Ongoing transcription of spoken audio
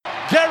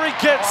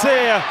gets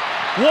there,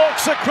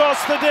 walks across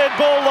the dead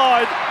ball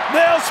line,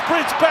 now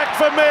sprints back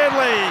for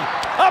Manly.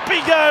 Up he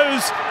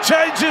goes,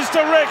 changes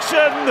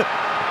direction.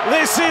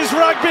 This is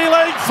rugby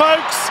league,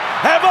 folks.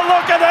 Have a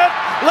look at it.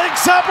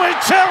 Links up with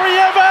Cherry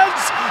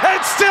Evans.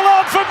 It's still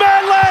on for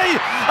Manly.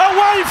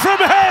 Away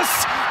from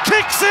Hess.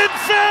 Kicks in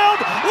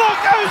field. Look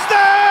who's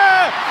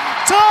there.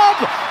 Tom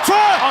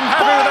I'm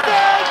happy with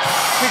that.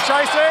 Big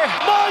chase there.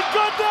 My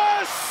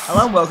goodness.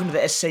 Hello and welcome to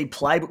the SC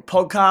Playbook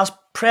podcast,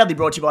 proudly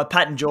brought to you by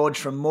Pat and George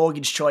from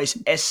Mortgage Choice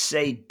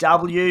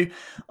SCW.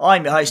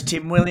 I'm your host,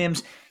 Tim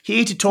Williams,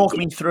 here to talk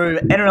me through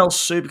NRL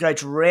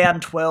Supercoach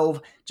Round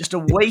 12, just a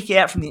week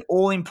out from the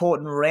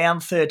all-important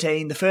Round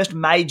 13, the first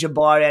major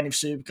buy round of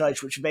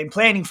Supercoach, which we've been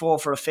planning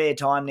for a fair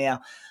time now.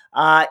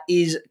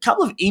 Is a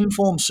couple of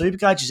informed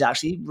Supercoaches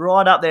actually,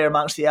 right up there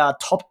amongst the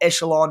top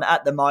echelon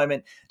at the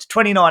moment. It's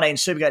 2019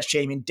 Supercoach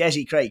champion,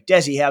 Desi Creek.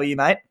 Desi, how are you,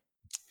 mate?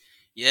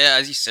 Yeah,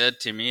 as you said,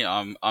 Timmy,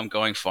 I'm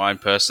going fine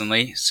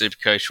personally.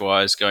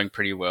 Supercoach-wise, going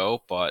pretty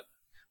well, but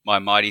my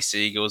mighty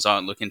Seagulls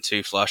aren't looking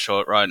too flush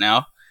hot right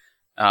now.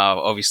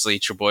 Obviously,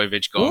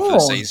 Trbojevic gone for the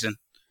season.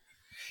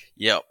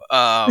 Yep.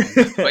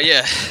 But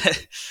yeah,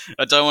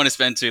 I don't want to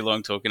spend too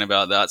long talking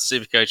about that.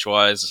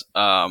 Supercoach-wise,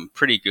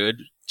 pretty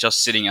good.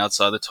 Just sitting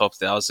outside the top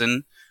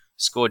 1,000.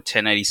 Scored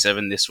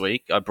 1087 this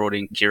week. I brought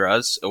in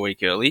Kiraz a week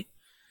early.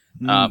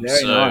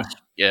 Very nice.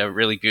 Yeah,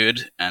 really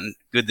good, and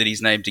good that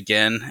he's named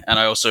again. And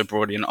I also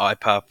brought in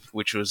IPAP,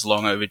 which was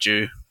long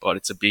overdue, but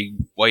it's a big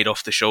weight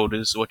off the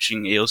shoulders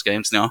watching Eels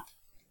games now.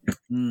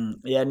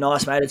 Yeah,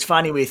 nice, mate. It's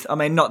funny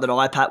not that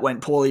IPAP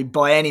went poorly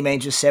by any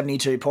means with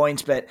 72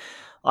 points, but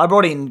I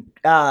brought in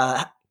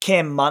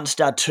Cam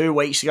Munster 2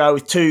 weeks ago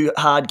with 2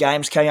 hard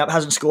games coming up.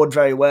 Hasn't scored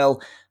very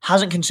well.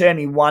 Hasn't concerned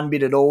me one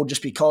bit at all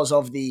just because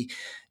of the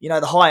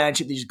high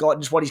ownership that he's got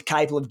and just what he's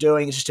capable of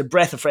doing. It's just a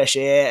breath of fresh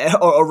air,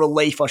 or a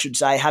relief, I should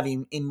say, having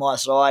him in my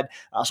side.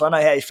 So I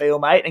know how you feel,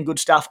 mate, and good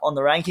stuff on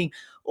the ranking.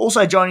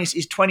 Also joining us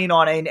is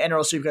 2019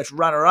 NRL Supercoach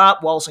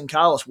runner-up, Walsh and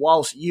Carlos.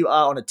 Walsh, you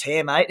are on a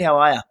tear, mate. How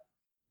are you?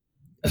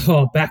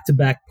 Oh,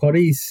 back-to-back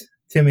potties,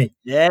 Timmy.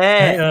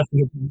 Yeah.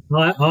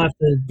 I have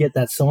to get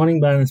that signing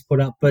bonus put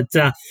up. But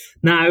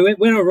no, it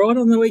went all right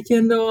on the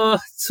weekend.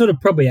 Sort of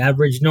probably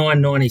average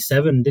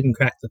 997. Didn't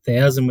crack the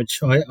 1,000, which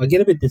I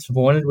get a bit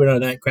disappointed when I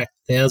don't crack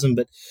the 1,000.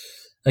 But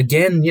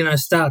again,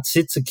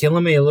 start-sits are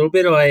killing me a little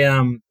bit. I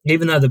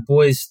even though the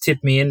boys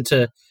tipped me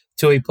into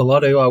Tui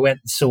Pilotu, I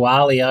went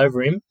Suwali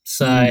over him.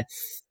 So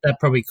that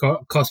probably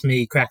cost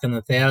me cracking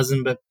the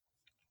 1,000. But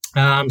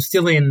I'm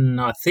still in,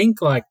 I think,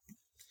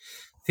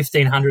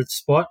 1,500th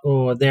spot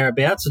or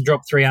thereabouts. I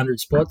dropped 300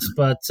 spots,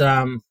 but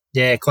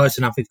close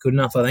enough if good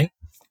enough, I think.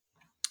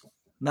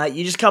 Mate,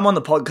 you just come on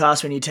the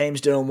podcast when your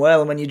team's doing well,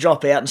 and when you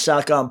drop out and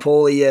start going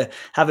poorly, you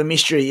have a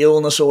mystery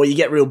illness or you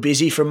get real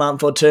busy for a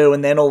month or two,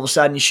 and then all of a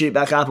sudden you shoot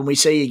back up and we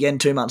see you again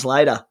 2 months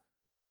later.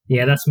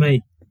 Yeah, that's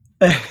me.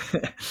 The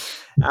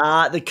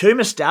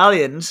Cooma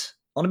Stallions,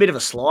 on a bit of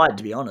a slide,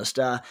 to be honest.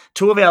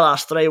 2 of our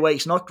last 3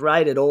 weeks, not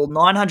great at all.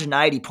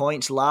 980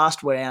 points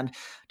last round.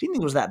 Didn't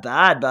think it was that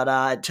bad, but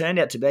it turned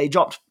out to be.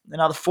 Dropped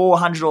another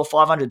 400 or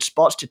 500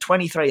 spots to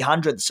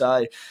 2,300.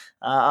 So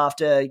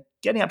after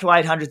getting up to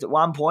 800th at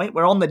one point,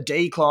 we're on the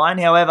decline.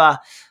 However,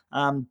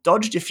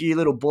 dodged a few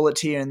little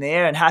bullets here and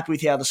there and happy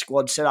with how the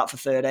squad's set up for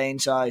 13.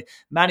 So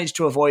managed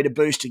to avoid a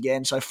boost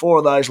again. So 4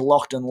 of those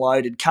locked and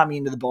loaded, coming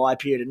into the bye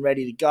period and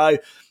ready to go.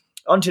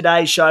 On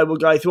today's show, we'll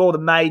go through all the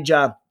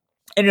major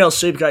NRL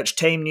Supercoach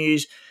team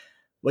news.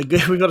 We've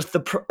got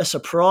a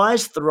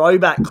surprise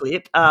throwback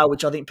clip,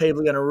 which I think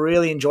people are going to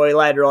really enjoy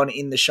later on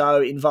in the show,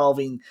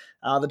 involving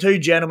the 2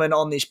 gentlemen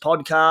on this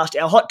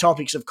podcast. Our hot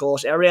topics, of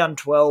course, our round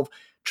 12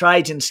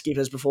 trades and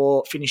skippers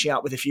before finishing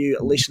up with a few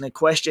listener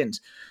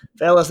questions.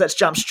 Fellas, let's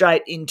jump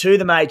straight into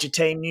the major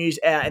team news.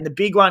 And the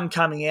big one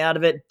coming out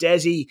of it,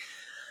 Desi,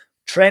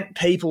 Trent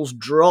Peoples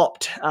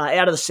dropped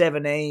out of the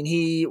 17.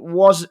 He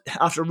was,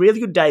 after a really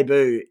good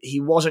debut,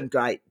 he wasn't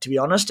great, to be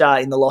honest,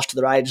 in the loss to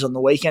the Raiders on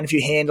the weekend. A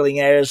few handling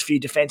errors, a few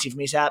defensive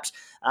mishaps.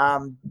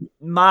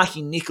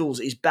 Marky Nichols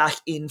is back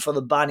in for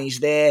the Bunnies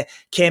there.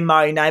 Cam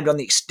Murray named on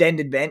the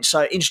extended bench.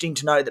 So interesting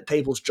to note that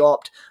Peoples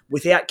dropped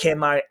without Cam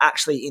Murray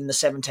actually in the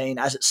 17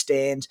 as it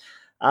stands.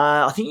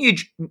 I think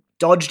you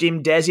dodged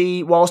him,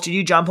 Desi. Whilst did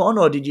you jump on,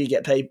 or did you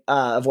get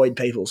avoid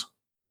Peoples?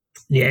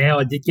 Yeah,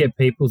 I did get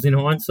Peoples. In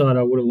hindsight,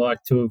 I would have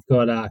liked to have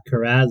got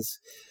Kiraz.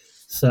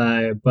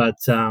 So, but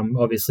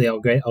obviously I'll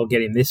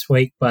get him this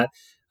week. But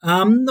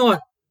I'm not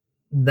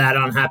that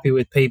unhappy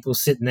with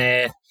Peoples sitting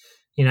there,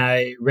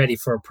 ready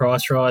for a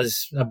price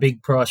rise, a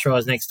big price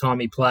rise next time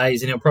he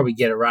plays, and he'll probably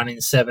get a run in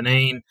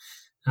 17.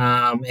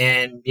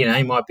 And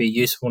he might be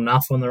useful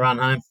enough on the run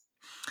home.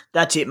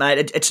 That's it,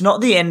 mate. It's not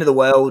the end of the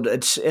world.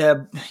 It's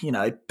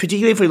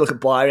particularly if we look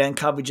at buy round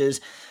coverages.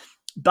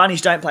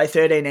 Bunnies don't play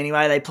 13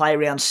 anyway. They play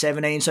round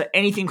 17, so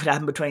anything could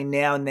happen between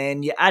now and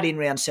then. You add in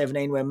round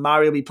 17 where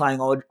Murray will be playing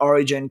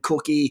Origin,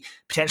 Cookie,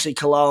 potentially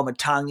Kaloa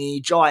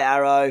Matangi, Jai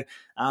Arrow.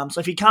 So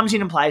if he comes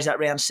in and plays that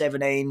round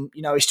 17,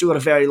 he's still got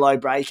a very low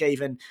break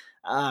even.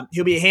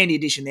 He'll be a handy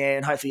addition there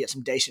and hopefully get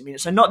some decent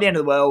minutes. So not the end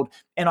of the world,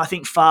 and I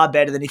think far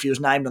better than if he was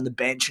named on the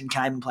bench and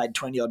came and played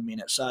 20-odd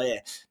minutes. So, yeah,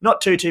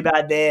 not too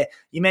bad there.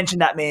 You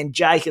mentioned that man,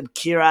 Jacob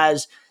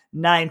Kiraz,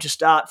 named to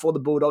start for the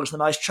Bulldogs, the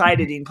most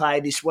traded in player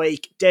this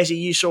week. Desi,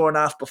 you saw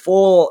enough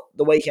before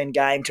the weekend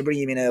game to bring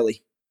him in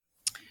early.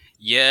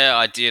 Yeah,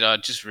 I did. I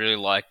just really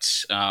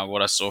liked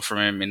what I saw from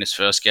him in his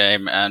first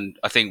game, and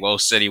I think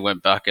Wells said he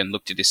went back and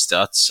looked at his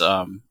stats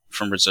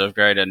from reserve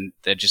grade, and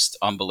they're just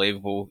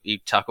unbelievable. He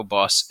tackle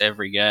boss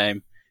every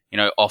game,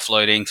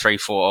 offloading 3-4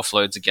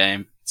 offloads a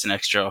game. It's an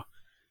extra,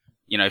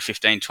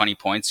 15, 20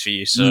 points for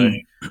you. So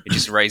it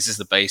just raises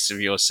the base of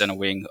your center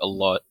wing a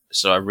lot.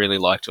 So I really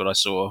liked what I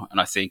saw,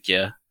 and I think,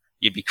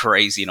 you'd be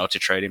crazy not to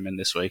trade him in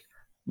this week.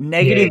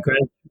 Negative.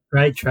 Yeah,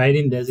 great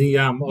trading, Desi.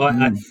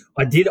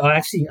 I did. I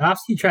actually,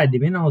 after you traded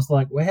him in, I was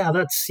like, wow,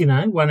 that's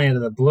one out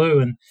of the blue.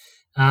 And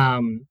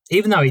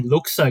even though he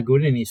looked so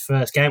good in his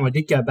first game, I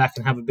did go back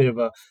and have a bit of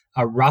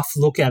a rough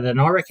look at it, and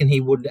I reckon he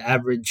would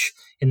average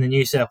in the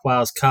New South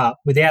Wales Cup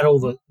without all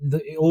the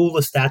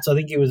stats. I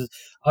think he was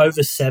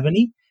over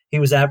 70. He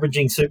was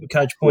averaging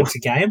Supercoach points a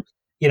game.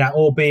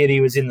 Albeit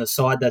he was in the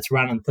side that's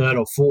running third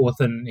or fourth,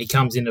 and he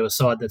comes into a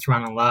side that's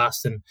running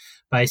last and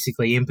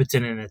basically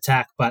impotent in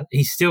attack. But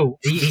he's still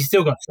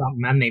got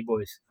something, hasn't he,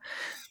 boys?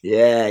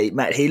 Yeah,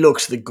 mate, he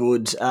looks the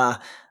goods.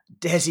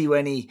 Desi,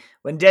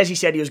 when Desi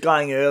said he was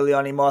going early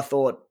on him, I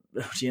thought,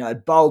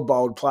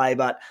 bold play.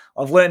 But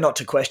I've learned not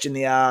to question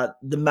the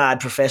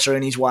mad professor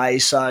in his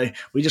ways, so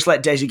we just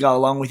let Desi go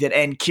along with it.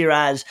 And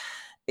Kiraz,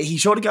 he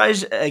sort of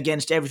goes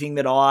against everything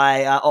that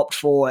I opt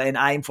for and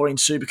aim for in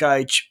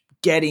Supercoach,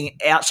 getting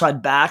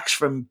outside backs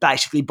from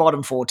basically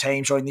bottom 4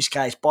 teams, or in this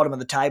case, bottom of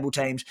the table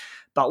teams,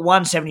 but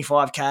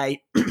 175k,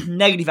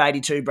 negative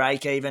 82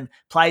 break even,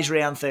 plays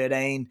round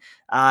 13.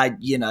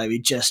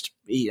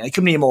 It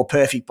couldn't be a more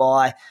perfect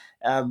buy.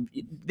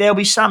 There'll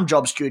be some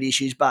job security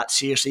issues, but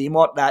seriously,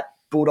 what that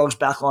Bulldogs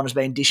backline has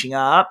been dishing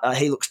up,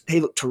 he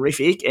looked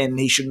terrific, and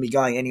he shouldn't be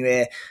going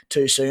anywhere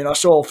too soon. I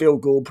saw Phil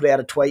Gould put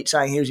out a tweet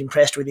saying he was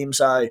impressed with him,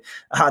 so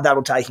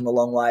that'll take him a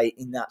long way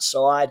in that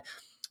side.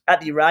 At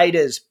the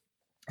Raiders,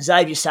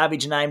 Xavier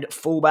Savage named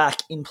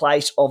fullback in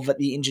place of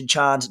the injured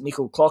Chance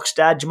Nickel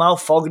Clockstad. Jamal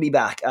Fogarty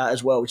back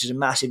as well, which is a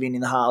massive in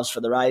the halves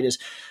for the Raiders,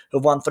 who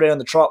have won 3 on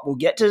the trot. We'll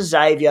get to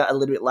Xavier a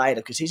little bit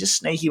later because he's a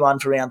sneaky one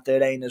for round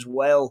 13 as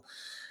well.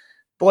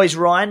 Boys,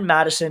 Ryan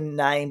Madison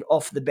named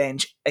off the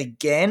bench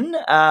again.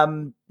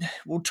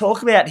 We'll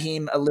talk about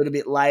him a little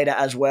bit later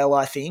as well,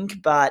 I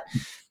think, but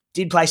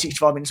did play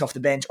 65 minutes off the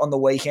bench on the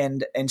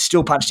weekend and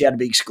still punched out a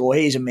big score.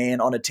 He's a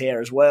man on a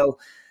tear as well.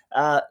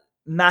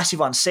 Massive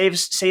one.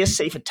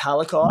 CSC for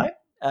Talakai.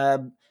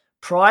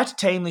 Prior to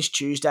Team List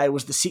Tuesday,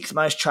 was the 6th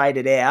most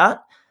traded out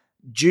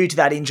due to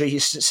that injury he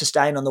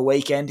sustained on the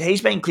weekend.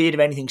 He's been cleared of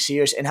anything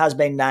serious and has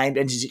been named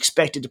and is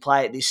expected to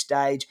play at this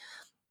stage.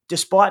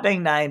 Despite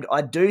being named,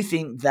 I do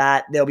think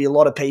that there'll be a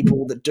lot of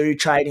people that do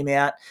trade him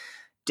out.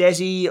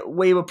 Desi,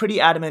 we were pretty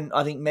adamant,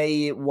 I think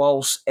me,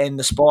 Walsh, and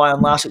the Spy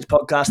on last week's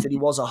podcast that he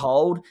was a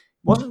hold.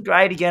 Wasn't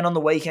great again on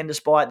the weekend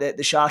despite the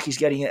Sharkies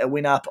getting a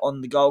win up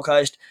on the Gold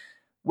Coast.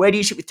 Where do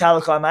you sit with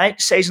Talakai, mate?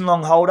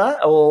 Season-long holder,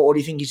 or do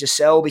you think he's a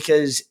sell?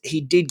 Because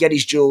he did get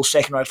his dual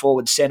second-row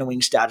forward centre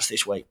wing status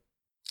this week.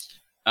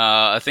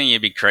 I think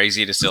it'd be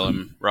crazy to sell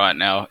him right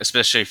now,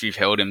 especially if you've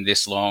held him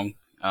this long.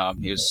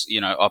 He was,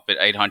 up at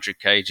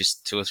 800k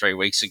just 2 or 3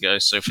 weeks ago.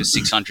 So for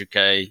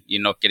 600k,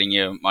 you're not getting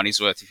your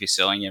money's worth if you're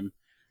selling him.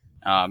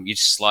 You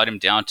just slide him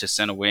down to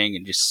centre wing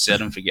and just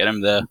set him, forget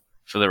him there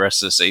for the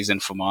rest of the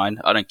season for mine.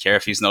 I don't care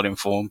if he's not in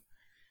form.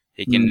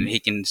 He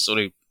can sort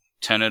of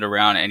turn it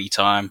around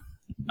anytime.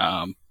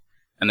 And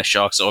the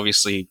Sharks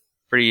obviously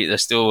they're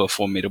still a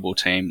formidable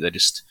team. They're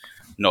just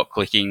not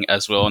clicking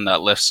as well on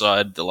that left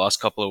side the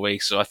last couple of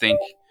weeks. So I think,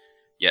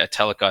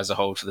 Talakai's a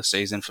hold for the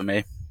season for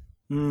me.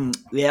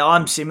 Yeah,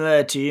 I'm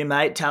similar to you,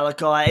 mate.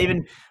 Talakai,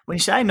 even when you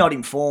say not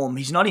in form,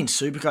 he's not in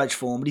Supercoach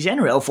form, but his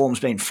NRL form's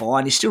been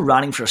fine. He's still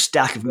running for a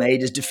stack of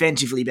metres,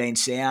 defensively been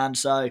sound.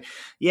 So,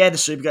 the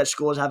Supercoach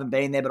scores haven't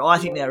been there, but I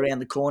think they're around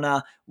the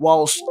corner.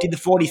 Whilst, did the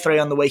 43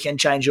 on the weekend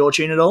change your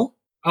tune at all?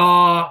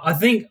 I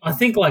think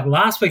like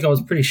last week I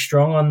was pretty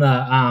strong on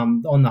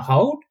the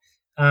hold,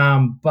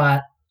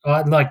 but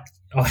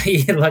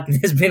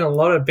there's been a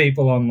lot of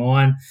people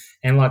online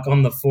and like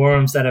on the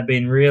forums that have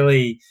been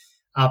really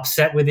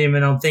upset with him,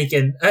 and I'm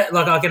thinking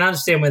I can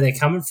understand where they're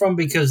coming from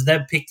because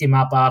they've picked him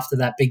up after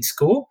that big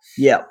score.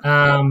 Yeah.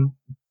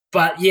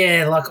 But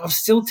I'm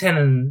still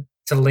tending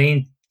to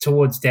lean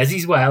towards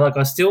Desi's way.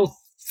 I still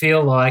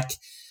feel like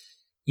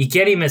you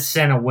get him as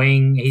centre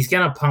wing, he's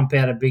going to pump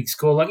out a big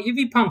score. If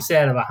he pumps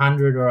out of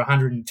 100 or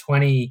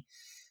 120,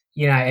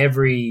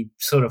 every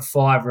sort of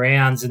 5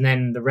 rounds, and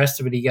then the rest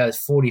of it he goes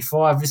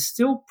 45, it's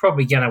still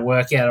probably going to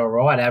work out all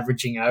right,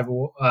 averaging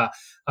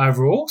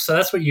overall. So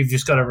that's what you've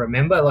just got to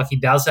remember. He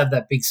does have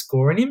that big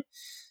score in him.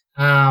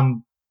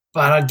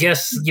 But I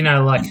guess,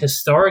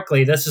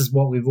 historically, this is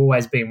what we've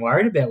always been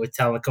worried about with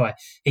Talakai.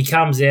 He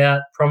comes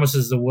out,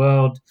 promises the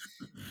world,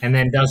 and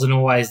then doesn't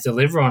always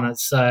deliver on it.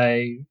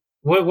 So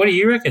what do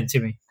you reckon,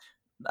 Timmy?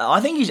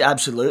 I think he's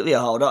absolutely a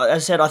hold. As I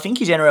said, I think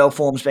his NRL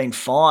form's been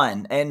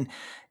fine. And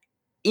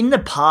in the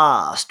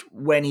past,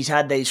 when he's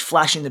had these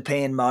flash in the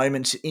pan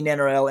moments in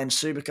NRL and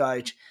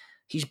Supercoach,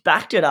 he's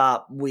backed it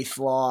up with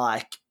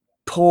like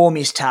poor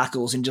missed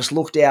tackles and just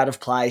looked out of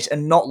place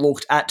and not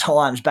looked at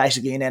times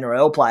basically an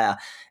NRL player.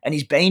 And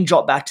he's been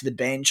dropped back to the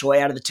bench or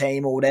out of the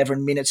team or whatever,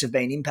 and minutes have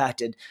been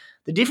impacted.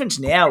 The difference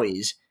now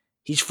is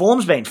his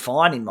form's been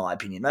fine, in my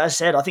opinion. As I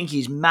said, I think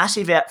he's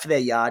massive out for their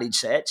yardage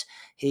sets.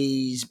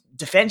 He's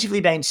defensively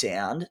been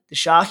sound. The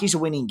Sharkies are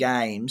winning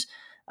games.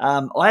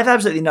 I have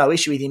absolutely no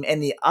issue with him.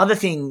 And the other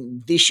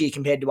thing this year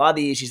compared to other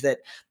years is that,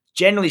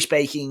 generally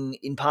speaking,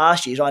 in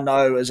past years, I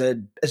know as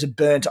a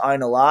burnt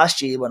owner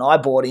last year when I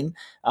bought him,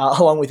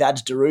 along with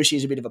Ads Darusi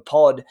as a bit of a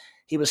pod,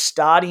 he was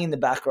starting in the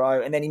back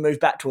row and then he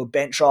moved back to a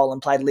bench role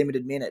and played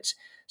limited minutes.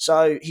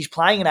 So he's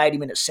playing an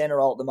 80-minute centre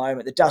role at the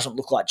moment that doesn't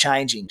look like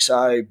changing.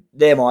 So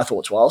they're my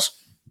thoughts, Wells.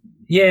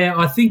 Yeah,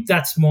 I think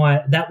that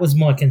was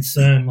my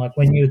concern. Like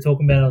when you were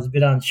talking about it, I was a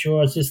bit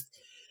unsure. It's just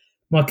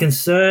my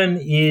concern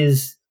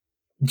is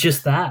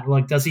just that.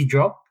 Like, does he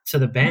drop to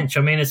the bench?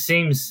 I mean, it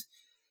seems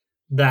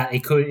that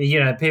it could,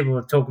 people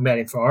were talking about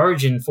it for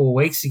Origin 4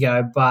 weeks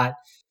ago, but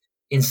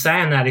in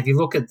saying that, if you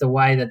look at the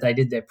way that they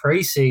did their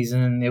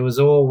preseason, it was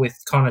all with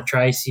Connor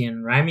Tracy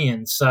and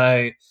Ramian.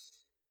 So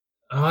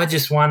I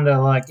just wonder,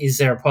 like, is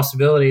there a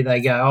possibility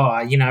they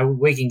go,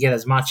 we can get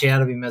as much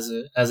out of him as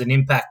an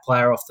impact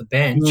player off the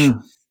bench?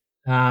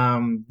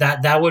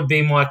 That would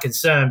be my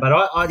concern. But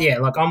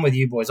I'm with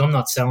you boys. I'm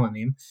not selling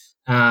him.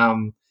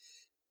 I'm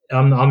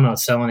not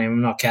selling him.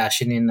 I'm not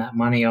cashing in that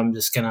money. I'm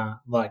just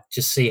gonna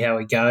just see how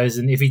he goes.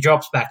 And if he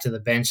drops back to the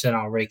bench, then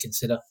I'll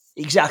reconsider.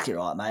 Exactly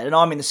right, mate. And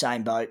I'm in the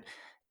same boat.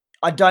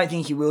 I don't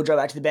think he will drop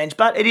back to the bench,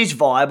 but it is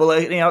viable.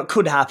 It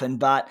could happen.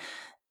 But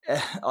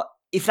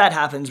if that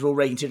happens, we'll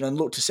reconsider and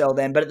look to sell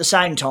them. But at the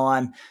same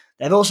time,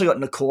 they've also got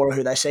Nakora,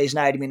 who they see as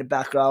an 80-minute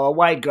back rower,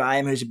 Wade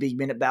Graham, who's a big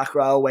minute back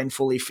rower when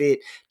fully fit,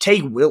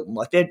 Teague Wilton.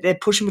 Like they're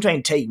pushing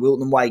between Teague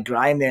Wilton and Wade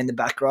Graham there in the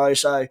back row.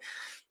 So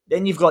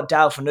then you've got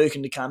Dale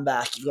Finucane to come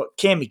back. You've got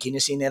Cam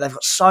McInnes in there. They've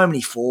got so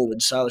many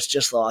forwards. So it's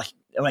just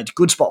it's a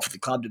good spot for the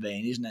club to be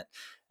in, isn't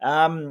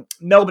it?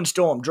 Melbourne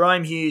Storm,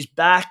 Jerome Hughes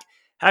back,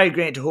 Harry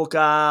Grant to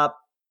hooker,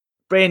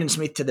 Brandon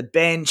Smith to the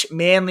bench,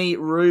 Manly,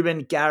 Ruben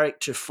Garrick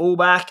to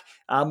fullback.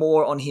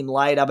 More on him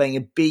later, being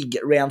a big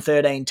round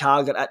 13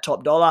 target at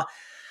top dollar.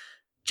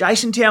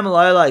 Jason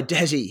Taumalolo,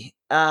 Desi,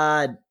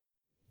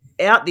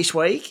 out this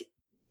week.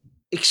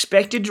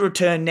 Expected to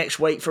return next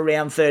week for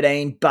round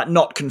 13, but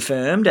not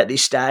confirmed at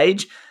this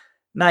stage.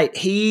 Mate,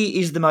 he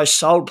is the most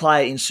sold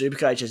player in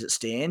Supercoach as it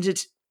stands.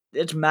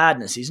 It's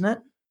madness, isn't it?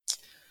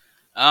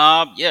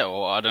 Yeah.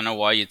 Well, I don't know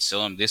why you'd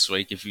sell him this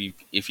week if you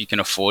can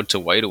afford to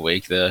wait a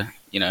week.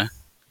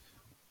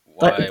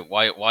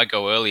 Why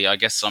go early? I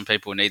guess some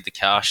people need the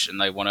cash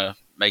and they want to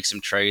make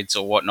some trades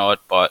or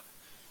whatnot. But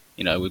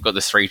we've got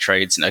the 3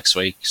 trades next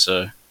week,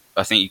 so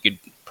I think you could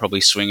probably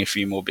swing a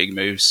few more big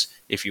moves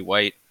if you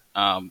wait.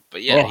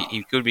 But yeah,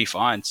 he could be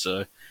fine.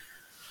 So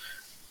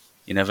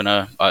you never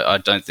know. I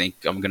don't think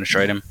I'm going to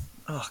trade him.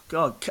 Oh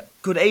God,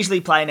 could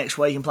easily play next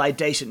week and play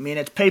decent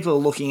minutes. People are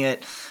looking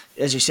at,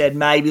 as you said,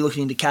 maybe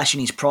looking into cashing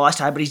his price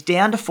tag, but he's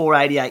down to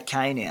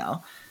 488k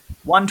now,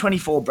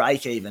 124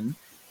 break even.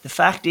 The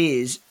fact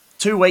is,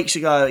 2 weeks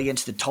ago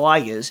against the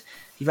Tigers,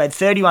 he played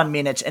 31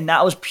 minutes, and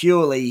that was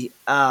purely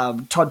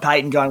Todd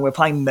Payton going, we're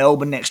playing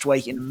Melbourne next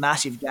week in a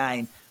massive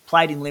game,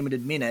 played in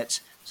limited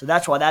minutes. So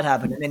that's why that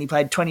happened. And then he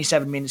played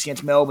 27 minutes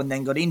against Melbourne,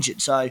 then got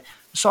injured. So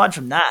aside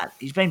from that,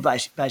 he's been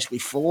basically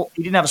full.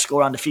 He didn't have a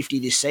score under 50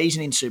 this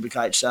season in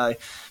Supercoach. So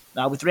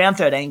with round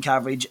 13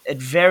 coverage, at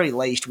very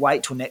least,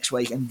 wait till next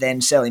week and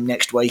then sell him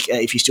next week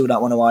if you still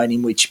don't want to own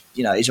him, which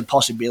is a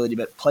possibility.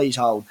 But please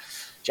hold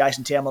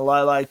Jason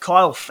Taumalolo.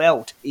 Kyle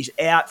Felt is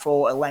out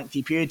for a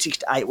lengthy period, 6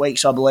 to 8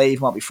 weeks, I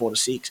believe. Might be 4 to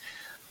 6.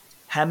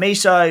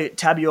 Hamiso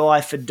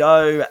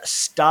Tabuai-Fidow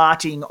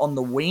starting on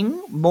the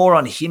wing. More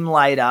on him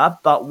later.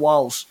 But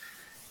whilst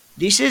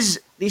this is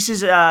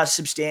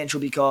substantial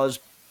because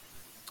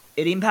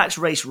it impacts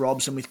Reece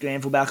Robson with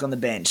Granville back on the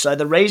bench. So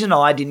the reason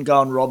I didn't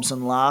go on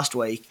Robson last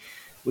week,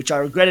 which I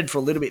regretted for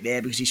a little bit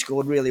there because he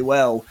scored really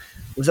well,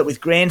 was that with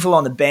Granville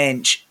on the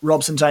bench,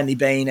 Robson's only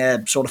been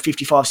a sort of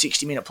 55,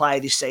 60-minute player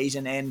this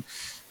season, and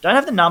don't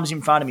have the numbers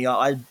in front of me.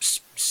 I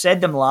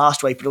said them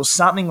last week, but it was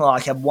something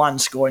like had one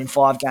score in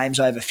 5 games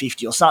over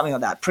 50 or something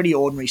like that. Pretty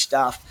ordinary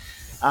stuff.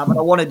 And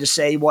I wanted to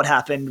see what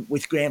happened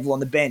with Granville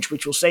on the bench,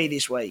 which we'll see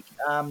this week.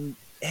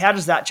 How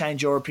does that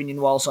change your opinion,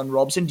 Wallace, on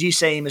Robson? Do you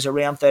see him as a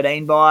round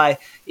 13 buy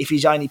if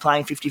he's only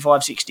playing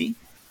 55, 60?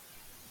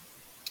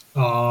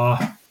 No,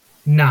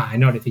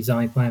 not if he's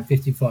only playing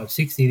 55,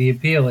 60. The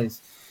appeal is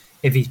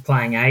if he's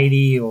playing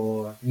 80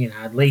 or,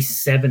 at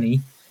least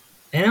 70.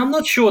 And I'm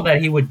not sure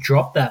that he would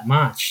drop that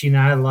much,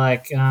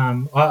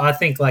 I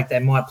think they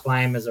might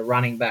play him as a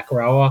running back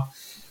rower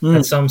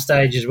at some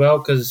stage as well,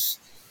 because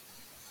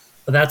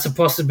that's a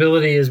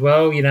possibility as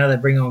well. They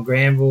bring on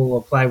Granville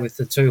or play with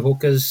the 2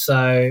 hookers.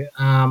 So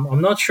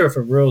I'm not sure if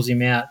it rules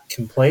him out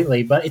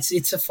completely, but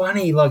it's a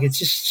funny, it's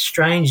just a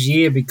strange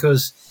year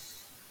because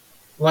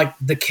like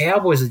the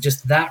Cowboys are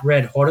just that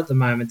red hot at the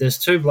moment. There's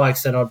two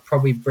blokes that I'd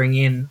probably bring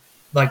in,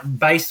 like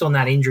based on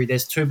that injury,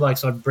 there's two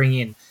blokes I'd bring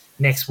in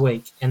next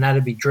week, and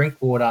that'd be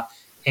Drinkwater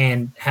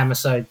and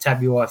Hamiso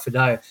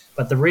Tabuai-Fidow.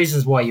 But the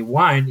reasons why you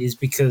won't is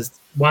because,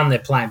 one, they're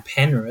playing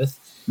Penrith,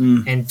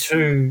 and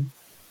two,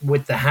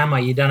 with the Hammer,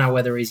 you don't know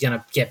whether he's going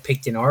to get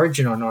picked in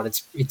Origin or not.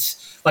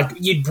 It's like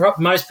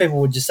most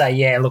people would just say,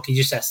 yeah, look, he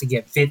just has to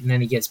get fit and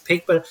then he gets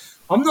picked. But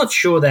I'm not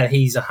sure that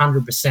he's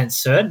 100%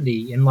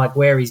 certainty in like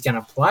where he's going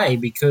to play,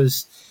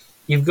 because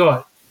you've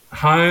got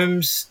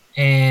Holmes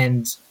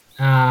and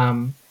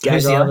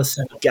who's the other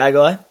centre?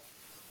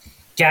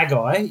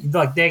 Gagai,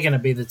 like they're going to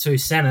be the two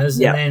centres.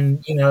 Yep.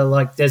 And then,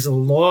 like there's a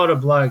lot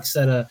of blokes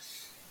that are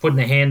putting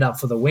their hand up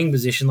for the wing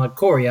position. Like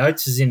Corey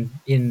Oates is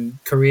in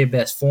career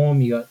best form.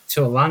 You got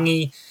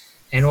Tuolangi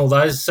and all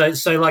those.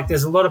 So like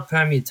there's a lot of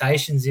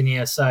permutations in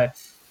here. So,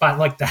 but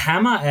like the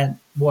Hammer at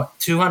what,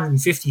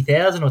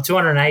 250,000 or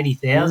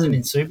 280,000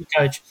 in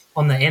Supercoach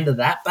on the end of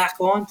that back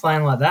line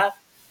playing like that.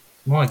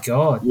 My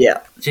God.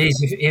 Yeah. Jeez,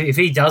 if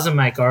he doesn't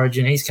make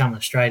Origin, he's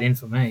coming straight in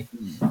for me.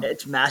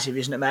 It's massive,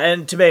 isn't it, mate?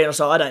 And to be honest,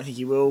 I don't think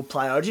he will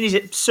play Origin.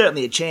 He's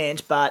certainly a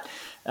chance, but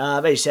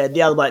as you said,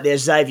 the other bloke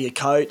there's Xavier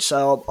Coates.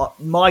 So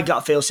my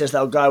gut feel says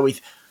they'll go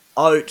with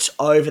Oates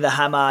over the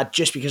Hammer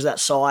just because of that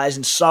size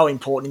and so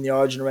important in the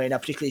Origin arena,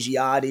 particularly his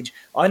yardage.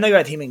 I know go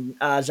with him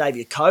and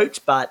Xavier Coates,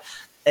 but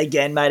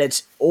again, mate,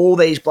 it's all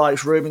these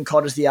blokes. Ruben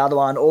Cotter's the other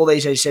one. All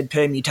these, as you said,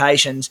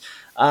 permutations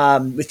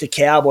with the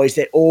Cowboys.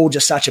 They're all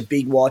just such a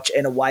big watch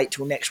and a wait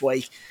till next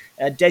week.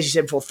 Desi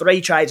said before, 3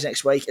 trades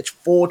next week. It's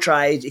 4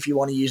 trades if you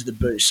want to use the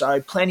boost.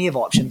 So plenty of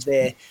options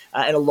there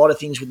and a lot of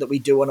things that we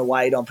do want to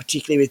wait on,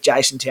 particularly with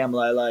Jason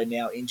Taumalolo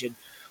now injured.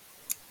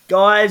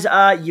 Guys,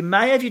 you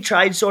may have your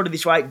trade sorted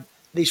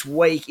this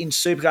week in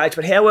Supercoach,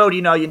 but how well do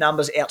you know your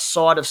numbers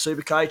outside of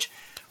Supercoach?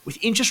 With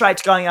interest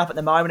rates going up at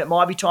the moment, it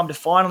might be time to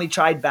finally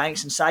trade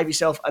banks and save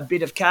yourself a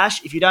bit of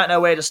cash. If you don't know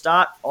where to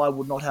start, I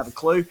would not have a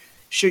clue.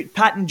 Shoot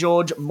Pat and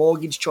George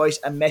Mortgage Choice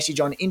a message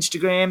on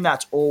Instagram.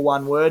 That's all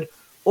one word.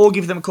 Or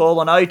give them a call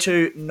on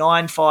 02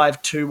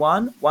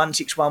 9521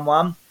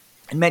 1611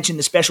 and mention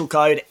the special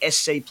code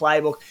SC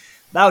Playbook.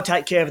 They'll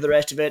take care of the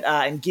rest of it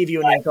and give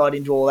you an insight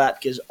into all that,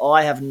 because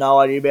I have no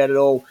idea about it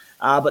all.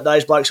 But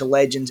those blokes are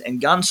legends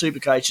and gun super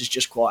coaches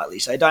just quietly.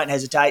 So don't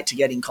hesitate to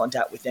get in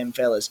contact with them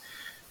fellas.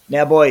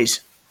 Now,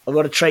 boys, I've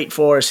got a treat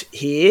for us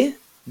here.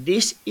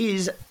 This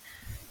is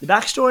the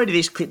backstory to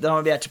this clip that I'm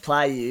about to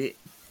play you.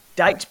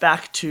 Dates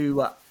back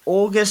to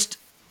August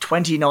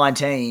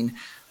 2019.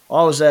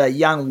 I was a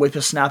young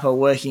whippersnapper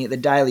working at the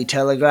Daily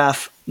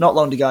Telegraph, not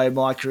long to go in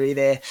my career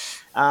there.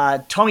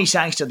 Tommy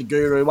Sangster, the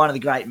guru, one of the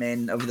great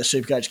men of the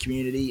Supercoach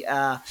community,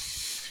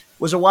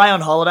 was away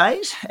on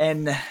holidays,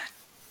 and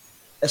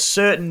a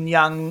certain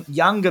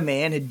younger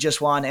man had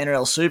just won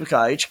NRL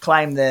Supercoach,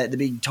 claimed the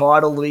big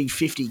title, the big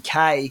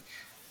 50K.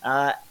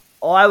 I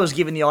was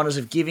given the honours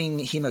of giving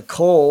him a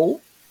call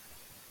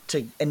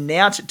to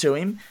announce it to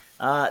him.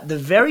 The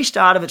very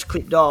start of it's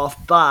clipped off,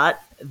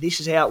 but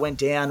this is how it went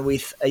down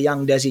with a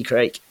young Desi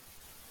Creek.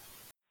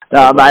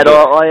 No, mate,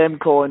 I am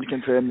calling to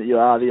confirm that you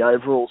are the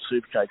overall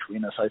Supercoach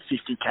winner, so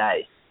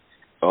 50K.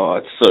 Oh,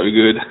 it's so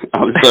good.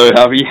 I'm so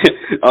happy.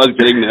 I was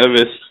getting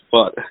nervous,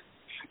 but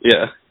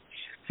yeah.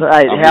 So,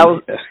 hey,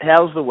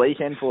 how's the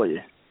weekend for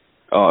you?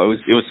 Oh, it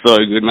was so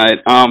good,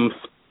 mate.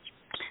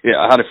 Yeah,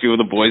 I had a few of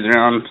the boys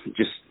around,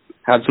 just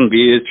had some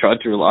beers, tried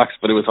to relax,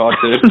 but it was hard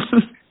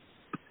to.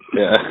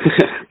 Yeah.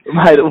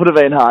 Mate, it would have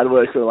been hard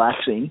work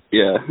relaxing.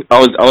 Yeah. I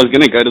was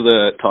going to go to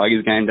the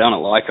Tigers game down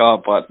at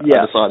Leichhardt, but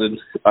I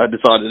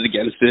decided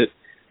against it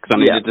because I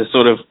needed to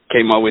sort of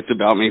keep my wits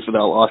about me for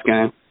that last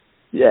game.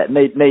 Yeah,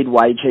 need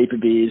way cheaper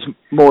beers,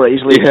 more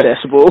easily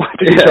accessible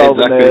to control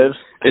the nerves.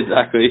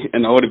 Exactly.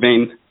 And I would have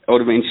been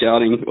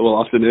shouting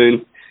all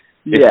afternoon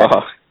if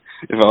I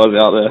was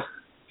out there.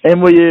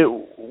 And were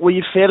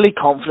you fairly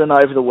confident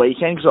over the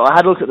weekend? Because I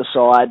had a look at the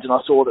sides and I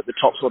saw that the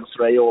top sort of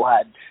 3 all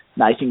had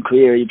Nathan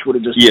Cleary, which would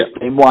have just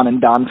been one and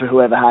done for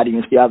whoever had him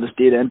if the others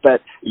didn't. But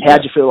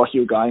how'd you feel like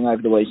you were going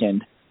over the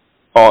weekend?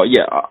 Oh,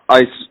 yeah,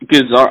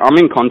 because I'm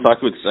in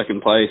contact with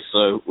second place,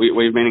 so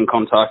we've been in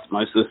contact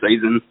most of the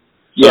season.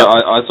 So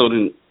I sort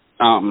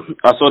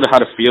of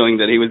had a feeling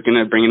that he was going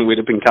to bring in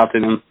Widdop and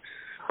captain him.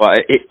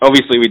 But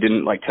obviously we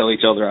didn't tell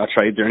each other our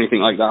trades or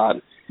anything like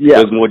that. Yeah.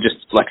 It was more just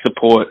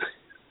support.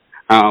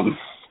 And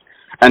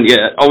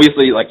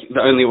obviously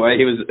the only way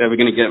he was ever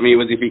going to get me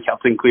was if he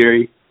captained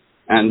Cleary.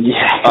 And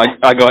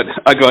I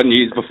got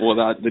news before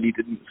that he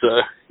didn't. So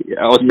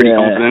I was pretty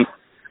confident.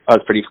 I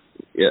was pretty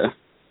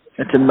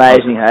It's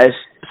amazing, hey.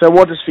 So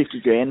what does 50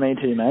 grand mean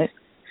to you, mate?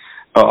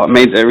 Oh, it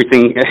means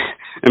everything.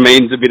 It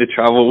means a bit of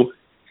travel,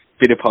 a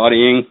bit of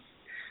partying,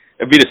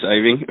 a bit of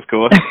saving, of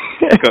course.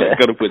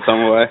 got to put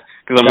some away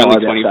because I'm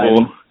only 24.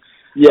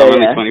 I'm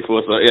only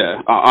 24, so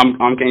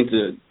I'm keen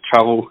to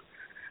travel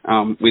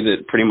with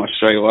it pretty much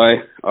straight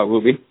away. I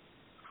will be.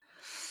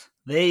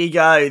 There you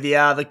go.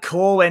 The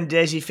call when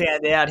Desi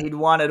found out he'd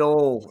won it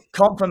all.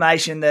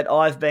 Confirmation that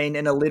I've been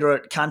an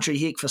illiterate country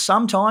hick for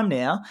some time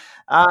now.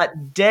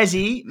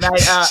 Desi,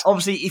 mate,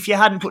 obviously, if you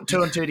hadn't put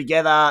two and two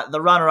together,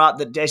 the runner-up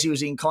that Desi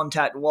was in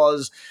contact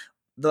was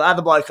the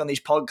other bloke on this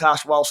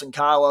podcast, Wilson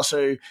Carlos,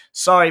 who,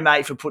 sorry,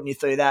 mate, for putting you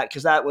through that,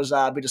 because that was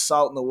a bit of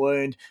salt in the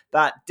wound.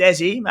 But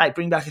Desi, mate,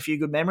 bring back a few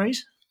good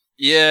memories.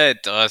 Yeah,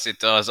 it does. It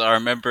does. I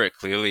remember it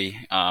clearly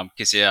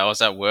because, I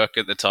was at work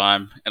at the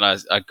time and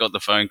I got the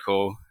phone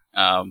call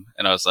and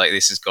I was like,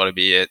 this has got to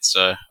be it.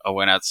 So I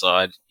went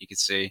outside. You could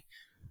see,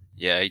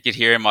 you could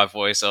hear in my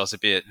voice I was a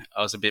bit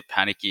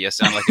panicky. I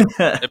sound like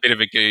a bit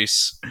of a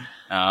goose.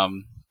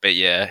 But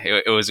yeah,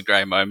 it was a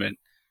great moment.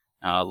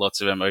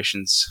 Lots of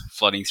emotions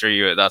flooding through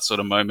you at that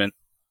sort of moment.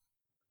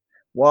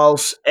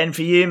 Whilst, and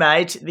for you,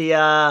 mate,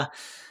 the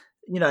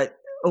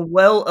a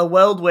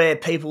world where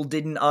people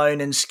didn't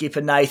own and skip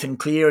a Nathan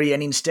Cleary,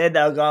 and instead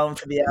they were going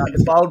for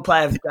the bold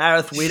play of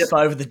Gareth Widdop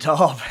over the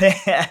top.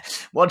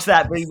 What's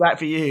that bring back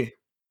for you?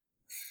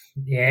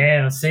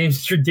 Yeah, it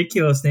seems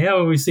ridiculous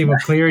now. We see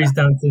what Cleary's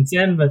done since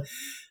then, but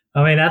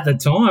I mean, at the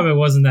time, it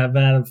wasn't that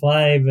bad a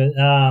play, but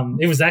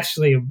it was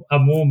actually a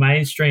more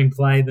mainstream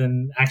play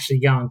than actually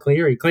going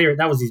Cleary. Cleary,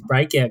 that was his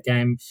breakout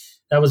game.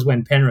 That was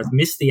when Penrith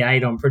missed the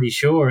 8, I'm pretty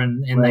sure,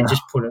 and wow.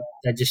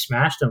 They just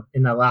smashed them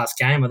in the last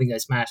game. I think they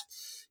smashed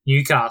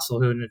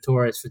Newcastle, who are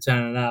notorious for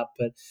turning up.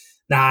 But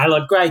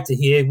great to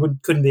hear.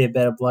 Couldn't be a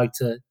better bloke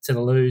to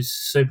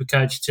lose.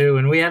 Supercoach too,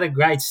 and we had a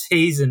great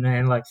season,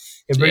 man. Like,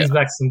 it brings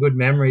back some good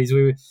memories.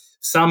 We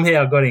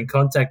somehow got in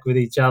contact with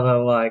each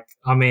other,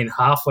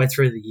 halfway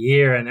through the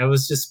year, and it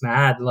was just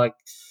mad, like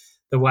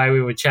the way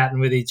we were chatting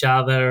with each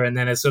other, and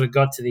then it sort of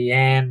got to the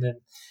end,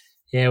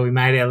 and we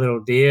made our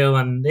little deal,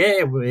 and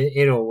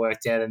it all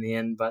worked out in the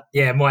end. But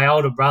my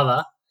older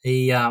brother,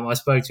 I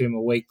spoke to him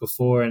a week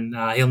before, and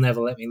he'll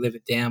never let me live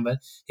it down, but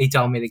he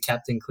told me to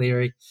captain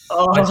Cleary.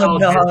 I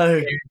told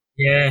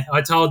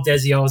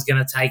Desi I was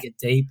going to take it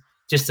deep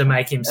just to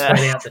make him sweat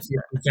out the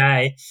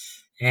 50K.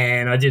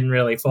 And I didn't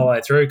really follow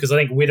through because I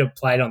think Widdop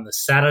played on the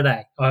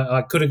Saturday.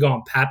 I could have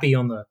gone Pappy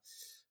on the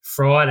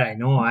Friday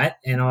night,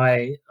 and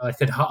I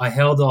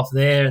held off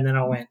there, and then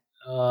I went,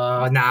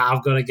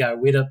 I've got to go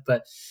Widdop.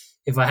 But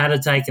if I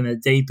had taken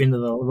it deep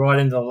right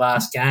into the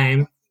last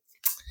game,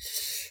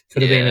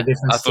 could have been a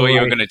different story. I thought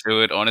you were going to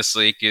do it,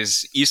 honestly,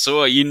 because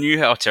you knew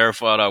how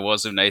terrified I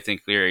was of Nathan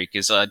Cleary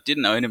because I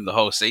didn't own him the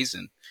whole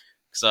season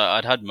because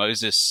I'd had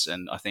Moses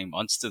and I think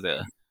Munster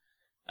there.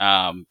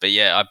 But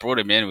I brought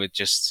him in with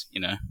just,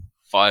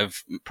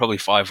 5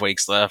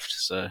 weeks left.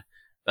 So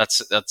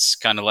that's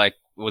kind of like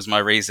was my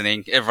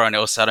reasoning. Everyone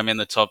else had him in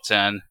the top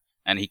 10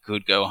 and he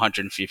could go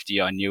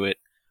 150. I knew it.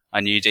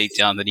 I knew deep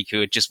down that he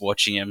could just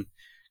watching him.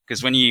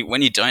 Because when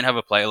you don't have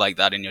a player like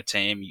that in your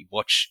team, you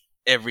watch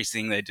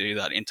everything they do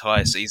that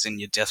entire season.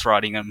 You're death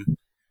riding them.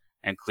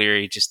 And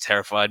Cleary just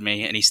terrified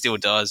me and he still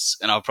does.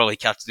 And I'll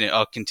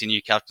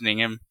continue captaining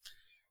him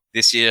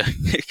this year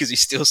because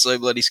he's still so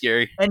bloody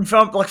scary. And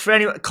for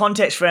any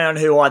context for anyone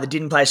who either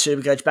didn't play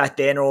Supercoach back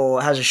then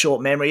or has a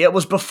short memory, it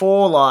was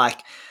before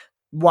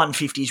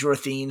 150s were a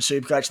thing in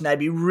Supercoach, and they'd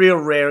be real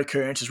rare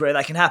occurrences where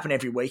they can happen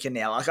every weekend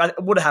now.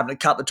 It would have happened a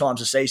couple of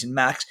times a season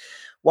max.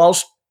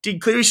 Whilst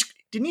didn't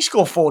he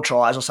score 4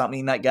 tries or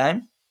something in that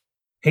game?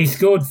 He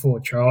scored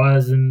 4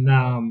 tries,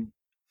 and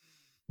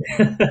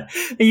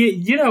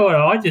you know what?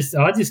 I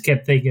just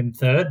kept thinking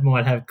third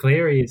might have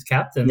Cleary as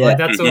captain. Yeah.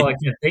 That's all I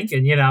kept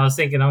thinking. I was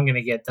thinking I'm going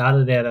to get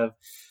dudded out of,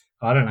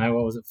 I don't know,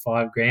 what was it,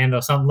 $5,000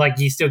 or something.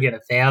 You still get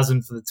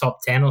 1,000 for the top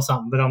 10 or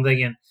something. But I'm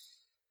thinking,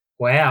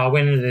 wow, I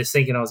went into this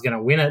thinking I was going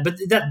to win it. But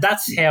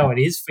that's how it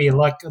is for you.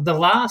 The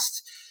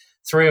last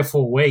 3 or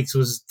 4 weeks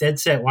was dead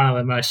set one of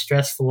the most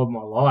stressful of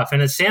my life.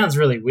 And it sounds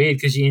really weird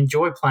because you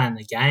enjoy playing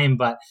the game,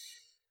 but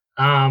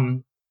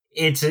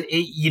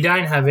you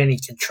don't have any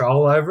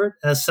control over it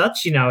as such.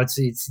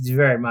 It's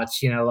very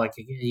much,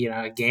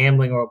 a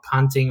gambling or a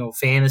punting or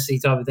fantasy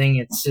type of thing.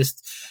 It's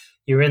just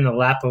you're in the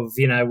lap of,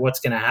 what's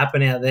going to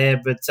happen out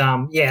there. But,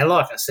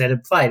 like I said,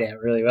 it played out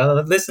really well.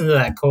 Listening to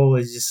that call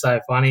is just so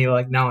funny,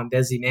 knowing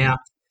Desi now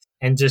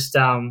and just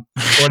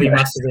what he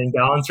must have been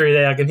going through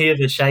there. I can hear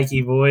the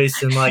shaky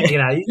voice and,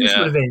 you just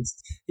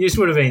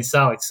would have been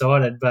so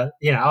excited. But,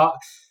 I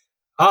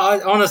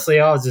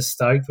honestly, I was just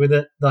stoked with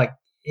it.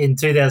 In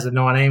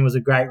 2019 was a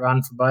great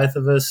run for both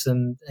of us,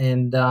 and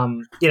I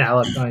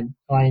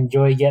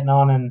enjoy getting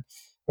on and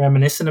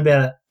reminiscing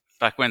about it.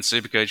 Back when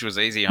Supercoach was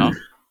easy, huh?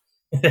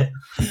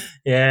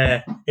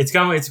 Yeah, it's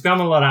come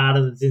a lot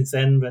harder since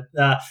then. But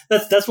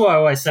that's why I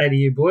always say to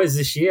you boys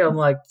this year, I'm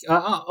like,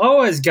 I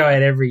always go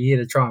out every year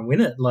to try and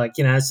win it.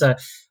 So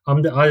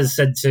I just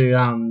said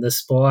to the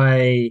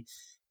Spy,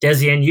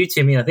 Desi, and you,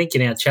 Timmy, I think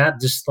in our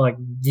chat, just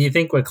do you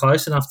think we're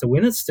close enough to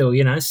win it still?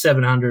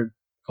 700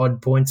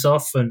 odd points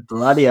off, and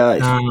bloody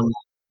oath.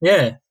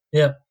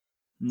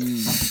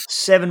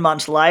 7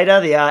 months later,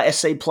 the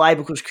SC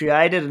Playbook was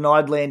created, and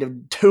I'd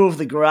landed 2 of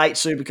the great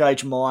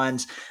Supercoach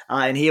minds,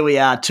 and here we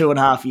are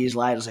 2.5 years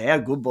later. So how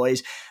good,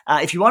 boys.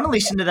 If you want to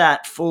listen to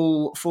that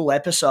full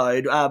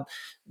episode,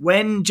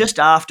 when just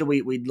after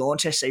we'd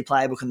launched SC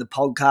Playbook and the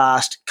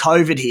podcast,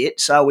 COVID hit,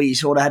 so we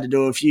sort of had to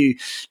do a few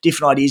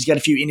different ideas, get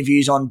a few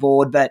interviews on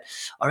board, but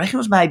I reckon it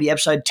was maybe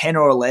episode 10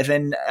 or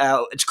 11.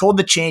 It's called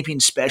The Champion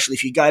Special.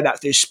 If you go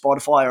back through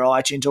Spotify or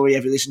iTunes or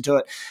wherever you listen to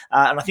it,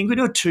 and I think we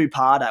do a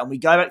two-parter, and we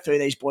go back through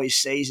these boys'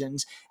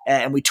 seasons,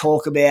 and we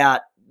talk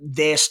about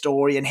their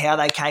story and how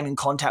they came in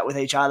contact with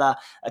each other.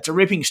 It's a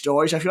ripping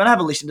story. So if you want to have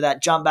a listen to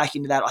that, jump back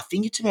into that. I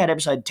think it's about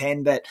episode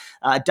 10, but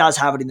it does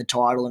have it in the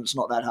title and it's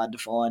not that hard to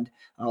find.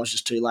 I was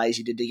just too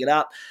lazy to dig it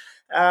up.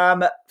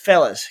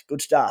 Fellas,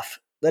 good stuff.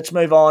 Let's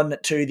move on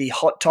to the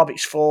hot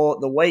topics for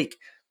the week.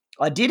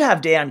 I did have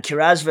down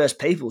Kiraz versus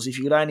Peoples. If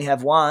you could only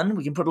have one,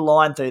 we can put a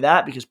line through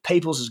that because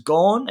Peoples is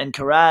gone and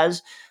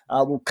Kiraz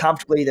will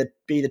comfortably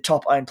be the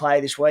top owned player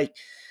this week.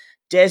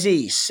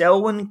 Desi,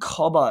 Selwyn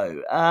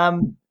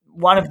Cobbo.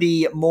 One of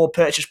the more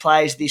purchased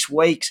players this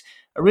week's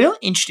a real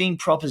interesting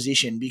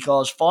proposition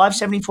because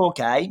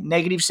 574k,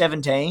 negative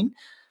 17,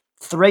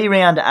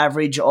 3-round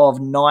average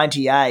of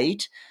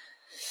 98.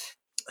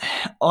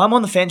 I'm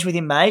on the fence with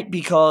him, mate,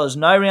 because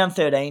no round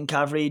 13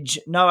 coverage,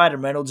 no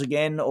Adam Reynolds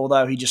again,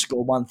 although he just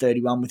scored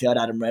 131 without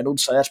Adam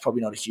Reynolds, so that's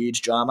probably not a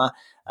huge drama.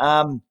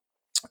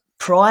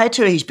 Prior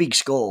to his big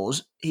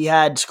scores, he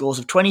had scores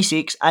of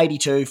 26,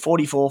 82,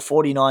 44,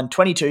 49,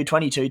 22,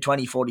 22,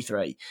 20,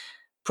 43.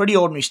 Pretty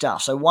ordinary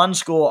stuff. So one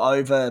score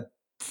over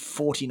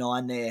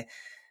 49 there.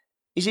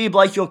 Is he a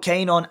bloke you're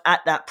keen on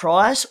at that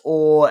price,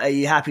 or are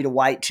you happy to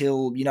wait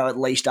till, at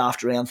least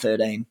after round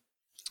 13?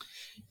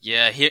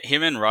 Yeah,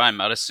 him and Ryan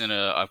Madison,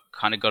 I've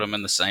kind of got them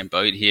in the same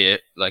boat here.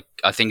 Like,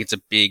 I think it's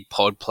a big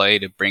pod play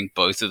to bring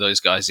both of those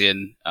guys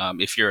in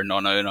if you're a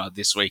non-owner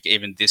this week,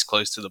 even this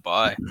close to the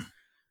bye.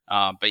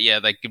 But yeah,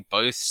 they could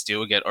both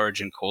still get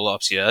Origin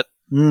call-ups yet.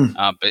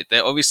 But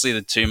they're obviously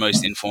the two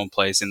most informed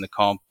players in the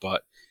comp,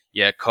 but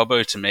yeah,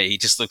 Cobbo to me, he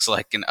just looks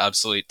like an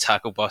absolute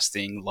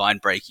tackle-busting,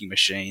 line-breaking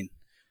machine.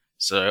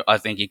 So I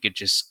think he could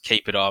just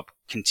keep it up,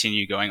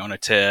 continue going on a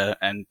tear,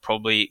 and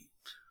probably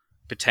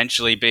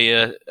potentially be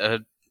a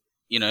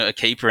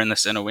keeper in the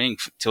centre wing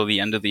till the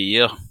end of the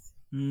year.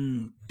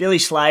 Billy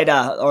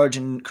Slater,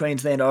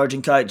 Queensland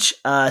Origin coach,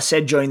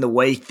 said during the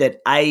week that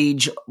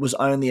age was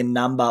only a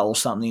number or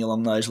something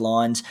along those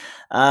lines.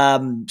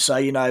 So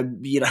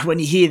when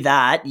you hear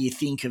that, you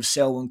think of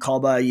Selwyn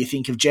Cobbo, you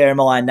think of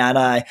Jeremiah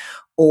Nanai,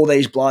 all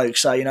these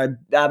blokes. So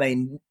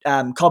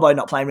Cobbo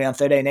not playing round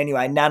 13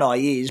 anyway.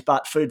 Nanai is,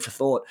 but food for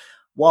thought.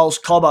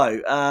 Whilst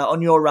Cobbo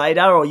on your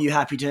radar, or are you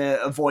happy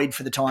to avoid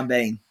for the time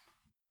being?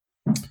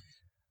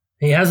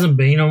 He hasn't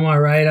been on my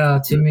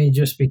radar, Timmy,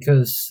 just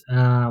because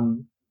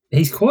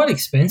he's quite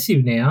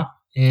expensive now.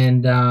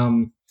 And,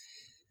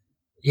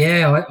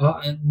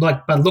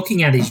 but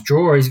looking at his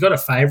draw, he's got a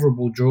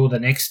favourable draw the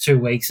next 2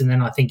 weeks, and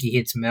then I think he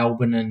hits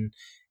Melbourne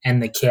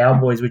and the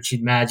Cowboys, which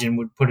you'd imagine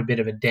would put a bit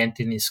of a dent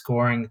in his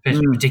scoring,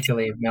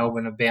 particularly if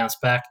Melbourne have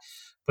bounced back.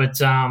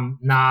 But,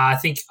 I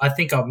think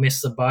I've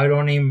missed the boat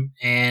on him,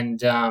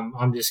 and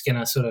I'm just going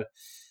to sort of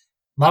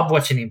love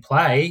watching him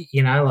play,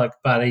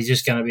 but he's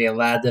just going to be a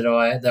lad that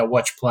I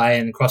watch play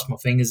and cross my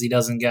fingers he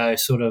doesn't go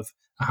sort of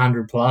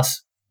 100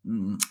 plus.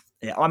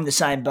 Yeah, I'm the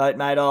same boat,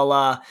 mate.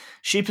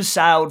 Ship has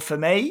sailed for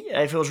me.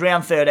 If it was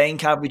round 13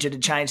 coverage,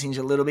 it'd change things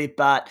a little bit,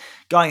 but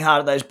going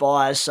hard at those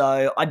buys.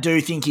 So I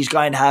do think he's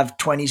going to have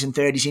 20s and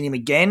 30s in him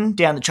again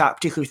down the track,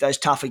 particularly with those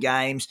tougher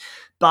games.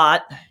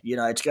 But,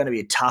 it's going to be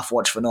a tough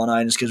watch for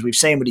non-owners because we've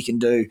seen what he can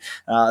do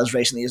as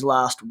recently as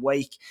last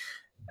week.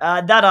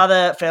 That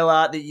other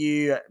fella that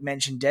you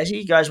mentioned,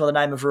 Desi, goes by the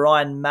name of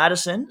Ryan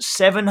Madison,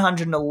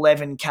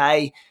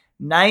 711k,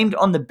 named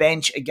on the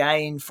bench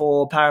again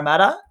for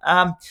Parramatta.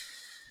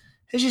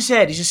 As you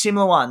said, he's a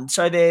similar one.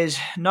 So there's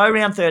no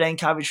round 13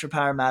 coverage for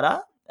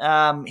Parramatta.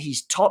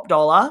 He's top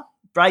dollar,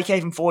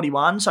 break-even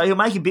 41, so he'll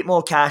make a bit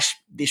more cash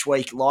this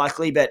week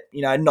likely, but,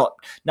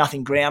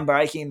 nothing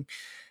groundbreaking.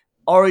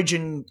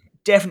 Origin,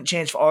 definite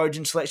chance for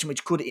Origin selection,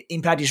 which could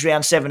impact his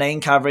round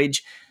 17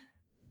 coverage.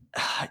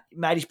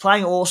 Mate, he's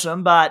playing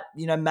awesome, but,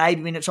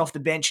 maybe minutes off the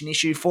bench an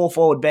issue. 4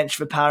 forward bench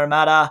for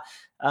Parramatta.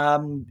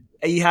 Are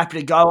you happy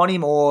to go on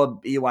him or are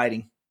you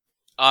waiting?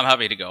 I'm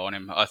happy to go on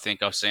him. I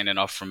think I've seen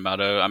enough from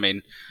Maddo. I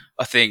mean,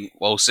 I think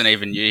Wilson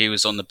even knew he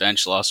was on the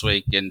bench last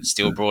week and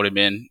still brought him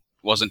in.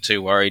 Wasn't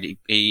too worried.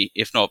 He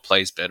if not,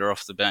 plays better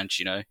off the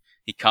bench,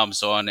 He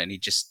comes on and he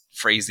just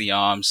frees the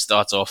arms,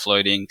 starts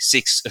offloading.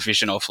 6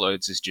 efficient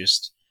offloads is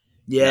just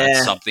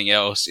it's something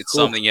else. It's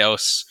cool. Something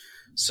else.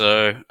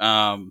 So,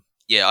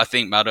 I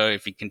think Maddo,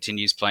 if he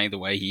continues playing the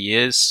way he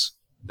is,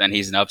 then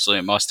he's an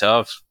absolute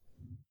must-have.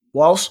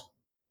 Walsh?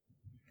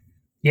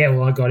 Yeah,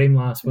 well, I got him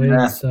last week,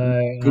 so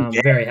I'm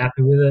very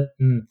happy with it.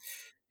 And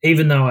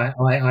even though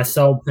I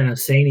sold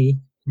Penasini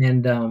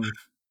and,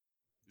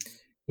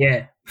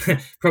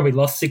 probably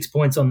lost 6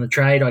 points on the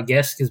trade, I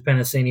guess, because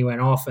Penasini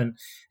went off and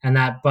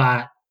that.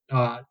 But,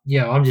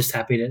 I'm just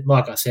happy to,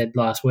 like I said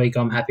last week,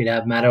 I'm happy to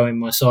have Maddo in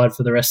my side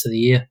for the rest of the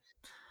year.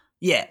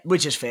 Yeah,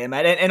 which is fair,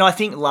 mate. And I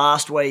think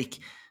last week,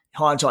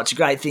 hindsight's a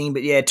great thing,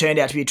 but, it turned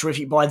out to be a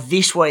terrific buy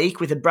this week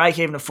with a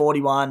break-even of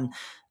 41.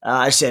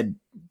 I said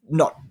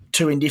not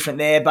too indifferent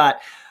there,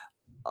 but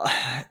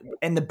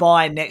and the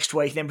bye next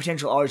week, then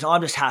potential Origin.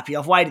 I'm just happy.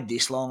 I've waited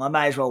this long. I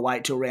may as well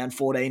wait till round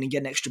 14 and get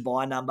an extra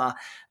bye number.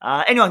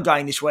 Anyone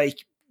going this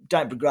week,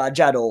 don't begrudge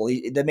at all.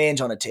 The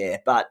man's on a tear,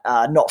 but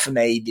not for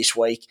me this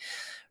week.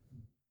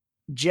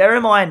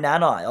 Jeremiah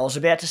Nanai. I was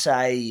about to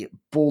say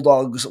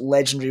Bulldogs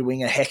legendary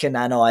winger Heka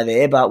Nanai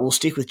there, but we'll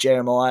stick with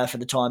Jeremiah for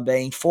the time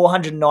being.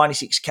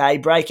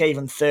 496k, break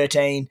even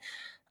 13.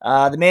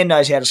 The man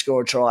knows how to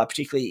score a try,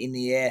 particularly in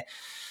the air.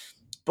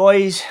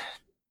 Boys,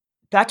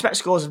 back-to-back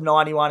scores of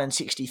 91 and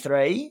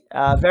 63.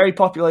 Very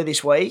popular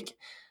this week.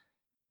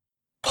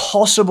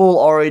 Possible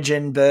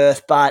Origin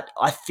berth, but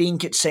I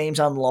think it seems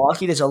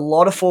unlikely. There's a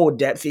lot of forward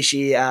depth this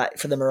year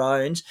for the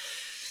Maroons.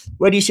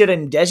 Where do you sit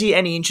in Desi?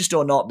 Any interest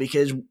or not?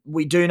 Because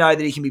we do know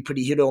that he can be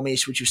pretty hit or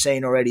miss, which we've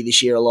seen already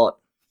this year a lot.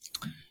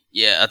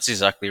 Yeah, that's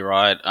exactly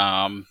right.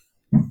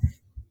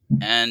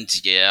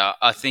 And yeah,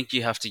 I think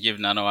you have to give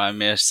Nanai a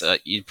miss.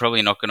 You're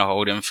probably not going to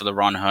hold him for the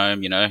run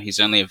home. You know, he's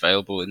only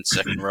available in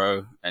second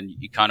row, and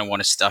you kind of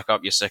want to stack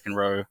up your second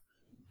row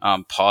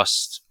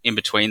past in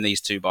between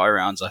these two bye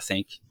rounds, I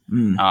think.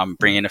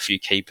 Bring in a few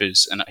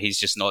keepers, and he's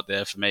just not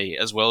there for me,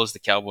 as well as the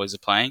Cowboys are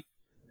playing.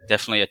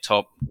 Definitely a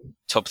top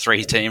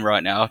 3 team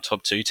right now,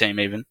 top 2 team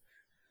even.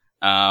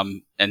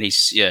 And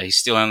he's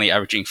still only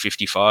averaging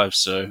 55,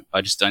 so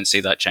I just don't see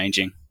that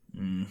changing.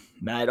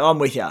 Mate, I'm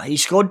with you. He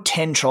scored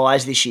 10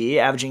 tries this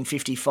year, averaging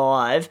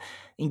 55.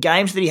 In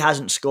games that he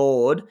hasn't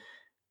scored,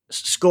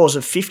 scores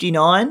of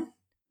 59,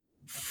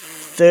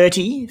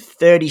 30,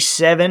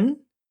 37,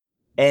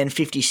 and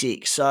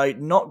 56. So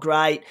not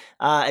great.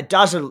 It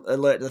does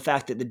alert to the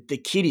fact that the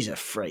kid is a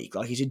freak.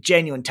 Like, he's a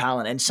genuine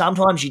talent. And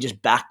sometimes you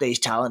just back these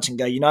talents and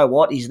go, you know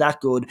what? He's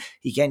that good.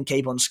 He can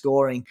keep on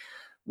scoring.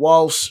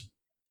 Whilst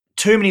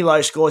too many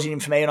low scores in him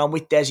for me, and I'm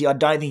with Desi, I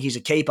don't think he's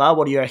a keeper.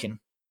 What do you reckon?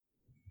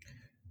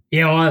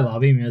 Yeah, I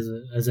love him as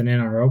an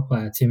NRL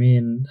player, Timmy.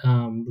 And,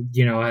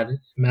 I had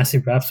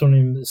massive raps on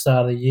him at the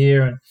start of the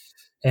year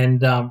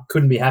and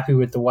couldn't be happy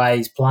with the way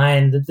he's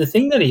playing. The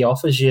thing that he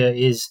offers you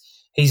is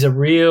he's a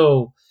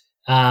real,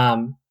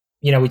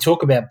 we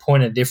talk about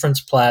point of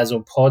difference players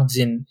or pods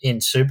in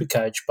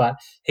Supercoach, but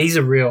he's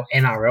a real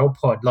NRL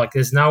pod. Like,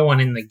 there's no one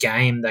in the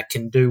game that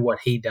can do what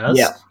he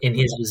does in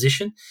his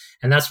position.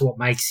 And that's what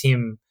makes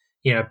him,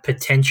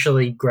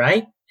 potentially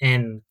great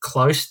and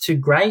close to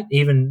great,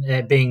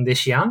 even being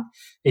this young,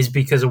 is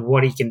because of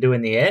what he can do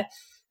in the air.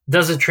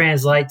 Does it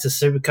translate to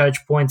Supercoach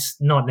points?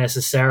 Not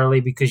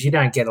necessarily, because you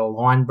don't get a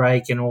line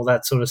break and all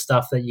that sort of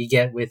stuff that you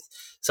get with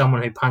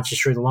someone who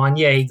punches through the line.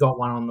 Yeah, he got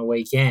one on the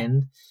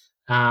weekend,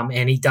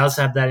 and he does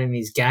have that in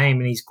his game,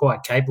 and he's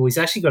quite capable. He's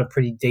actually got a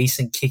pretty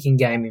decent kicking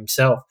game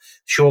himself,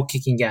 short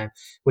kicking game,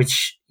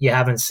 which you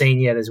haven't seen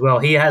yet as well.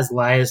 He has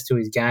layers to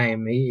his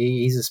game.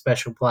 He's a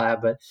special player,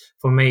 but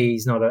for me,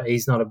 he's not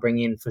a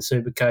bring-in for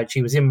Supercoach.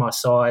 He was in my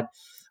side.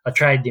 I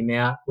traded him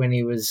out when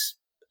he was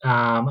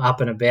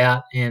up and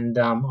about, and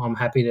I'm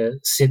happy to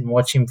sit and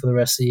watch him for the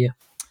rest of the year.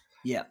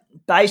 Yeah,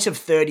 base of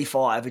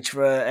 35, which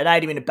for an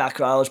 80-minute back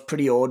row is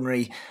pretty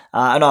ordinary.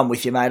 And I'm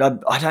with you, mate. I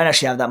don't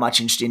actually have that much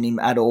interest in him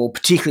at all,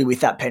 particularly with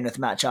that Penrith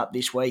matchup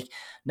this week.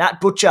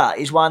 Nat Butcher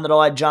is one that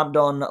I jumped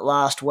on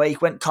last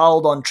week. Went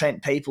cold on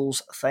Trent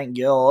Peoples, thank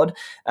God,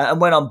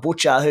 and went on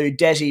Butcher, who,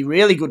 Desi,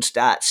 really good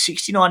stats,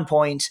 69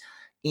 points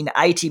in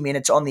 80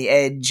 minutes on the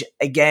edge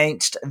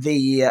against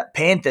the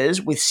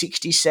Panthers with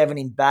 67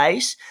 in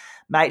base.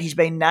 Mate, he's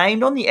been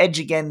named on the edge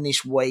again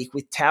this week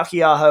with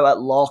Taukiaho at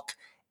lock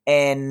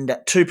and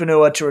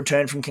Tupanua to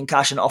return from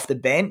concussion off the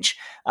bench.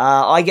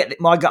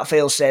 My gut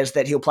feel says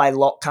that he'll play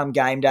lock come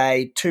game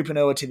day,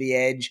 Tupanua to the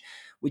edge,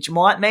 which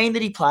might mean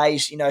that he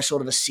plays,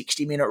 sort of a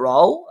 60-minute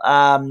role,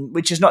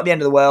 which is not the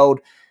end of the world.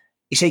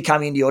 Is he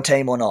coming into your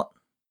team or not?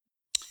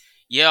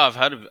 Yeah, I've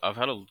had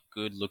a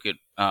good look at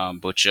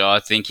Butcher. I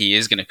think he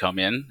is going to come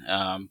in.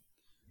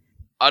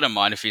 I don't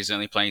mind if he's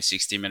only playing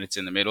 60 minutes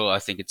in the middle. I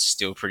think it's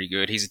still pretty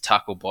good. He's a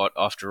tackle bot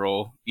after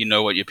all. You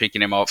know what you're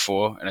picking him up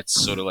for, and it's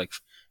sort of like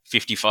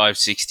 55,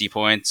 60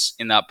 points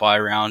in that bye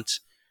round.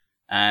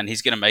 And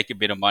he's going to make a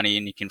bit of money,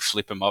 and you can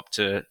flip him up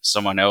to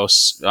someone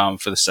else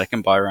for the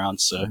second bye round.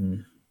 So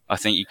I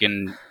think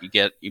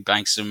you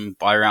bank some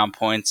bye round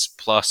points,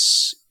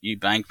 plus you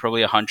bank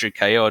probably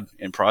 100k odd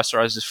in price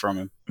rises from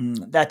him.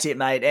 That's it,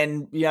 mate.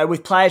 And,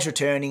 with players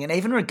returning, and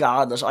even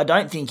regardless, I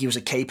don't think he was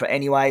a keeper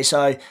anyway.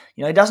 So,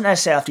 he doesn't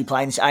necessarily have to be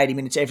playing this 80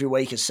 minutes every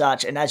week as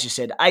such. And as you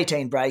said,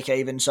 18 break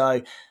even.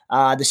 So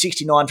the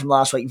 69 from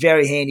last week,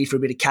 very handy for a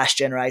bit of cash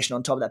generation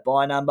on top of that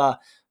buy number.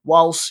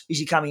 Walsh, is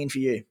he coming in for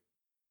you?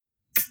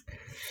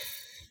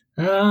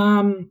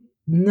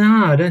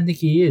 No, I don't think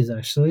he is,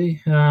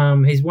 actually.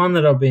 He's one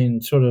that I've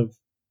been sort of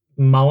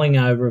mulling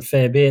over a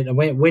fair bit. And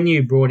when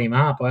you brought him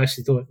up, I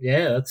actually thought,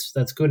 yeah,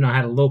 that's good. And I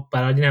had a look,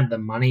 but I didn't have the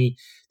money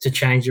to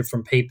change it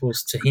from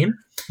Peoples to him.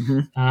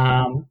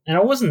 And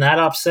I wasn't that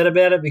upset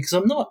about it because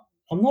I'm not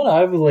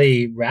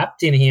overly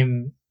wrapped in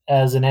him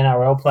as an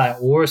NRL player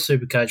or a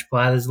Supercoach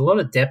player. There's a lot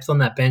of depth on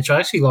that bench. I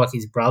actually like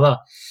his brother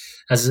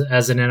as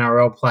an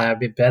NRL player a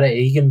bit better,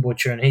 Egan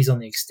Butcher, and he's on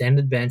the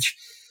extended bench.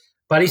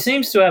 But he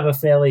seems to have a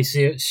fairly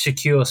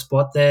secure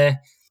spot there.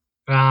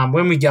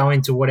 When we go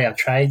into what our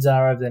trades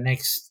are over the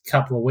next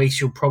couple of weeks,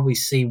 you'll probably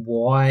see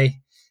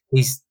why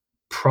he's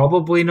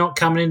probably not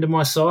coming into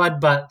my side.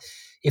 But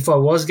if I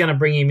was going to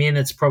bring him in,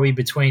 it's probably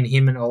between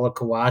him and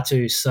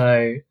Olakau'atu.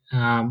 So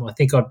I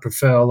think I'd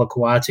prefer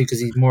Olakau'atu because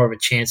he's more of a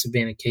chance of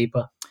being a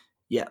keeper.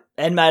 Yeah,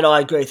 and mate, I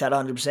agree with that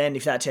 100%.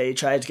 If that's how your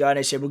trade's going,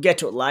 I said we'll get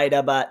to it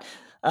later. But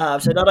so I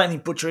don't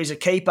think Butcher is a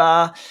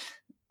keeper.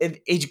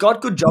 He's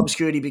got good job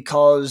security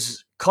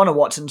because Connor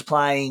Watson's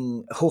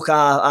playing hooker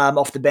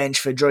off the bench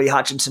for Drew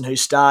Hutchinson,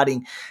 who's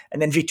starting,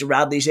 and then Victor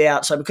Radley's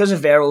out. So because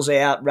of Verrills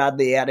out,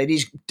 Radley out,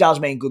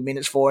 does mean good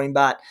minutes for him.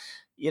 But,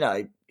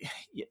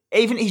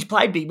 even he's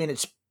played big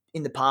minutes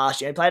in the past.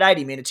 He played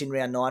 80 minutes in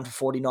round 9 for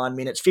 49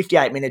 minutes,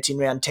 58 minutes in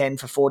round 10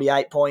 for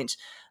 48 points.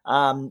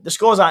 The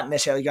scores aren't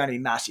necessarily going to be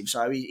massive,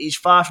 so he's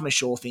far from a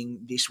sure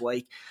thing this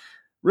week.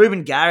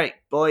 Ruben Garrick,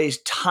 boys,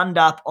 tonned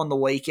up on the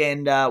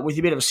weekend with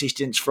a bit of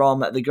assistance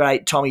from the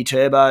great Tommy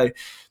Turbo.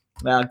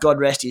 God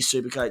rest his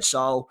Supercoach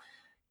soul.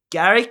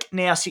 Garrick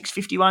now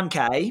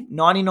 651k,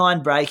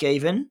 99 break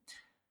even.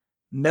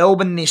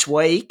 Melbourne this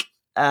week.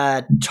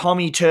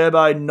 Tommy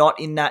Turbo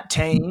not in that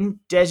team.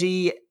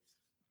 Desi,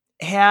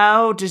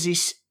 how does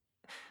this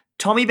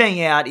Tommy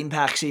being out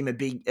impacts him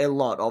a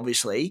lot,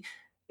 obviously.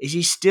 Is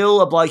he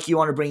still a bloke you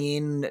want to bring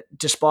in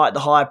despite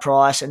the high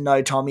price and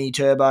no Tommy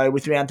Turbo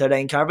with round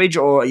 13 coverage,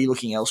 or are you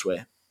looking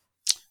elsewhere?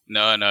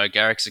 No,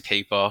 Garrick's a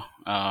keeper.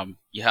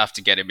 You have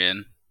to get him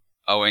in.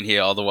 I won't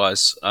hear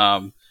otherwise.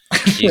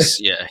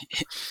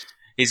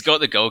 He's got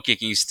the goal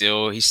kicking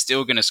still. He's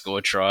still going to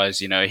score tries.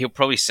 He'll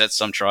probably set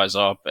some tries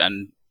up,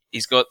 and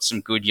he's got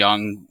some good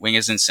young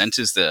wingers and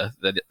centres there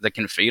that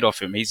can feed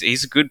off him.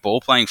 He's a good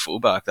ball playing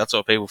fullback. That's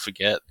what people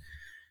forget.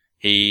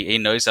 He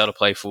knows how to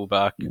play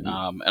fullback, and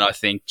I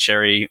think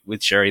Cherry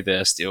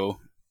there still,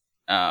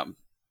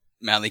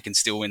 Manly can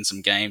still win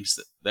some games.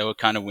 They were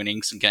kind of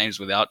winning some games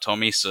without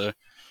Tommy, so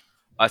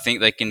I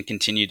think they can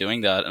continue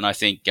doing that, and I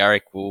think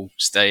Garrick will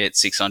stay at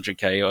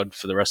 600k odd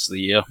for the rest of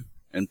the year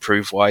and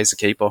prove why he's a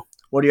keeper.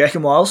 What do you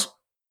reckon, Wiles?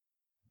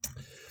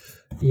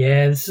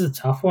 Yeah, this is a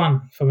tough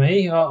one for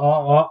me.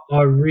 I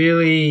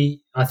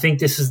think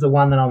this is the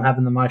one that I'm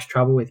having the most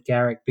trouble with,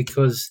 Garrick,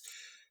 because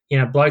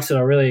blokes that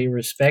I really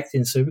respect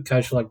in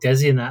Supercoach like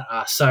Desi and that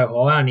are so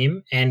high on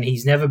him, and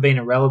he's never been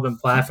a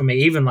relevant player for me,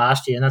 even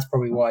last year, and that's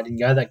probably why I didn't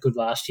go that good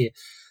last year.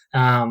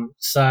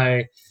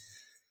 So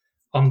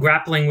I'm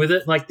grappling with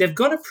it. Like, they've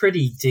got a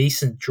pretty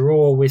decent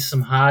draw with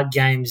some hard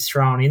games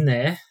thrown in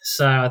there.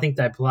 So I think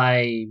they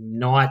play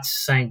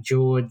Knights, St.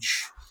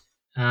 George.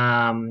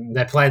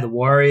 They play the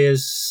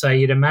Warriors. So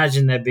you'd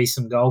imagine there'd be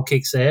some goal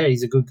kicks there.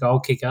 He's a good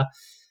goal kicker.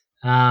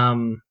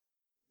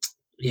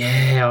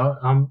 Yeah,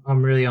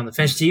 I'm really on the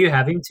fence. Do you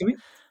have him, Timmy?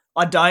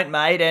 I don't,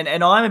 mate,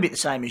 and I'm a bit the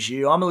same as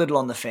you. I'm a little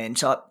on the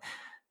fence.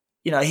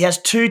 He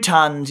has 2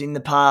 tons in the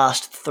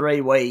past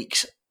 3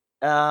 weeks.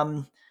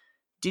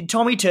 Did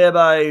Tommy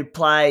Turbo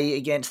play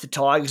against the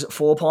Tigers at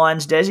Four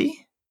Pines,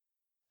 Desi?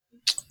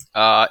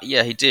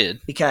 Yeah, he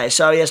did. Okay,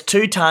 so he has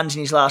 2 tons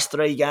in his last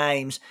 3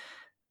 games.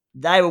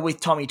 They were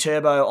with Tommy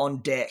Turbo on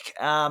deck.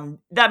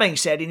 That being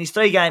said, in his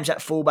 3 games at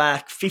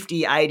fullback,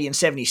 50, 80 and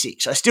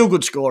 76. So still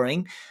good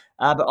scoring.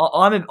 But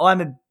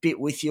I'm a bit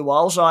with you,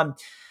 Wiles.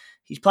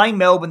 He's playing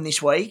Melbourne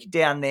this week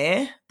down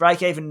there,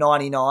 break even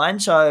 99.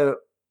 So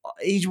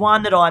he's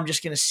one that I'm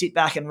just going to sit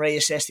back and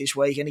reassess this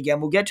week. And again,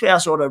 we'll get to our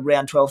sort of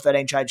round 12,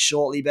 13 trade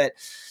shortly, but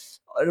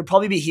it'll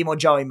probably be him or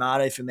Joey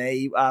Manu for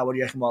me. What do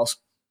you reckon, Wiles?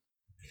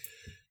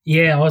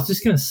 Yeah, I was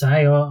just going to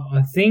say,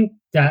 I think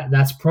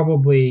that's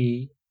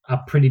probably a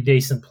pretty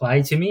decent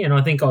play to me, and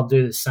I think I'll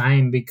do the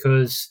same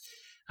because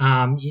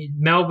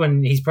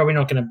Melbourne, he's probably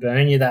not going to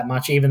burn you that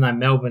much, even though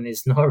Melbourne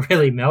is not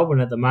really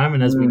Melbourne at the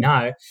moment, as we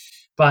know.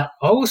 But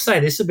I will say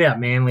this about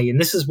Manly, and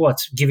this is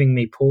what's giving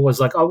me pause.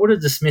 Like, I would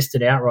have dismissed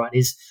it outright,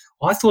 is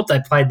I thought they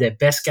played their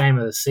best game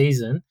of the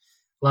season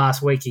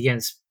last week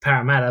against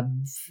Parramatta.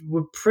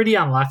 Were pretty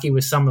unlucky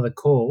with some of the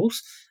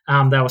calls.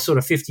 They were sort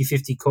of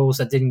 50-50 calls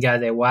that didn't go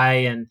their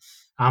way, and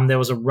there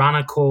was a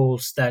runner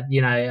calls that,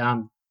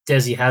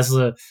 Desi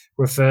Hasler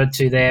referred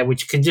to there,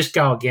 which can just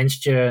go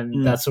against you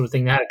and that sort of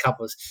thing. They had a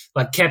couple of,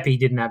 like Kepi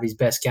didn't have his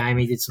best game.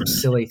 He did some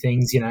silly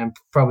things, and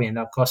probably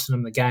ended up costing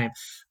him the game.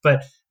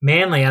 But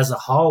Manly as a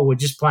whole were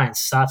just playing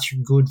such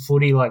good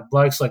footy, like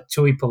blokes like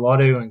Tui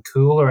Pilotu and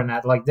Cooler and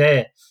that, like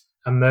they're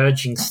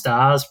emerging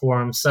stars for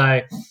him.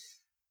 So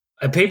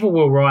people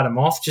will write him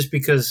off just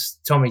because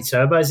Tommy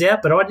Turbo's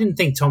out, but I didn't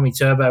think Tommy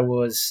Turbo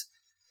was,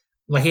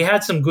 like, he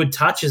had some good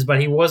touches,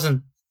 but he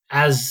wasn't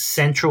as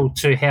central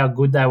to how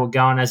good they were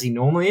going as he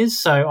normally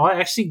is. So I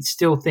actually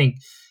still think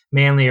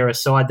Manly are a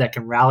side that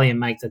can rally and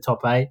make the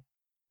top 8.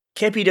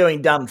 Kepi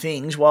doing dumb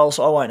things, whilst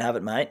I won't have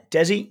it, mate.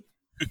 Desi?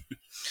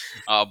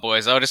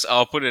 Boys,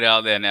 I'll put it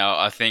out there now.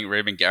 I think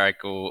Ruben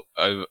Garrick will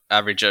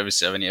average over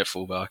 70 at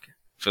fullback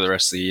for the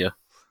rest of the year.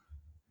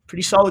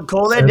 Pretty solid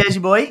call there, Desi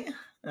boy.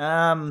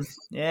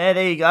 Yeah,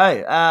 there you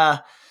go.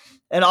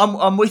 And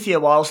I'm with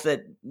you, whilst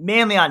that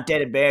Manly aren't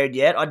dead and buried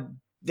yet.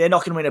 they're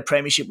not going to win a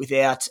premiership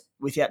without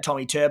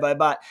Tommy Turbo.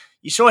 But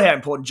you saw how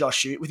important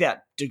without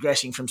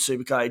digressing from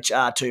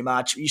Supercoach too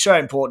much, you saw how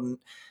important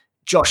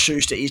Josh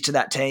Schuster is to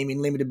that team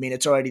in limited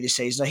minutes already this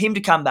season. So him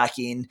to come back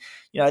in,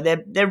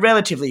 they're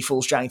relatively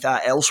full strength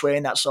elsewhere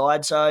in that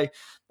side. So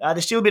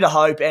there's still a bit of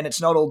hope, and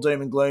it's not all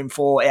doom and gloom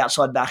for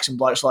outside backs and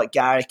blokes like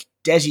Garrick.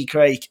 Desi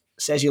Creek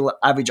says he'll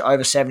average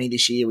over 70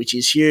 this year, which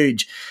is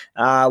huge.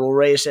 We'll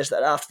reassess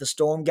that after the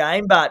Storm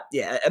game. But,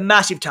 yeah, a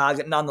massive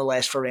target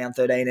nonetheless for round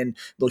 13. And,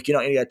 look, you're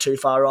not going to go too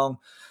far wrong.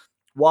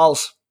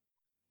 Whilst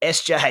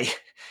SJ,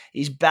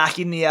 he's back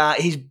in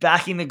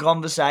the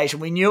conversation.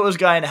 We knew it was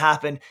going to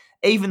happen,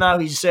 even though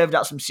he's served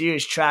up some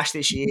serious trash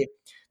this year.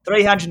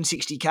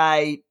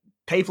 360K,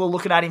 people are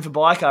looking at him for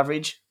buy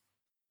coverage.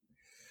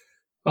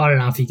 I don't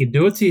know if you could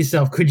do it to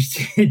yourself, could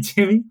you,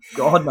 Jimmy?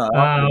 God, no.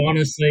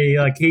 Honestly,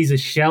 he's a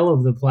shell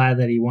of the player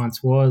that he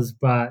once was.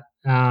 But,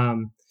 I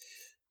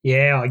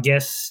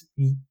guess,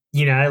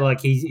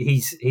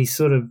 he's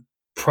sort of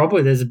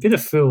probably there's a bit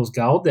of fool's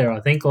gold there.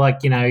 I think,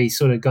 he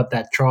sort of got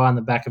that try on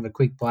the back of a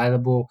quick play the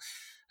ball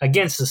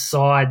against a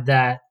side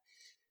that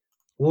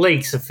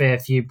leaks a fair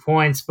few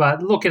points.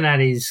 But looking at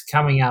his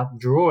coming up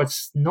draw,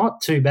 it's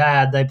not too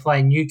bad. They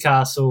play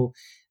Newcastle.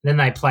 Then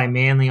they play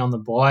Manly on the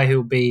bye,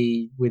 who'll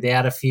be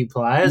without a few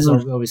players,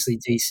 obviously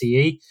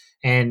DCE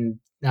and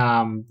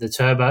the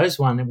Turbos,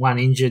 one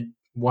injured,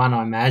 one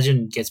I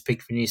imagine gets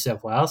picked for New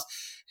South Wales.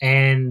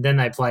 And then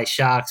they play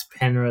Sharks,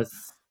 Penrith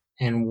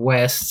and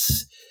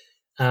Wests.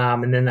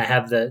 And then they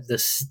have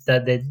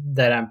they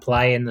don't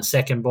play in the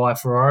second bye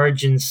for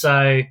Origin.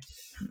 So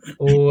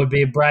it'd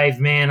be a brave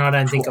man. I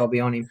don't think I'll be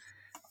on him.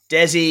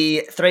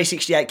 Desi,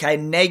 368K,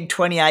 neg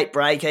 28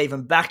 break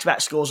even, back-to-back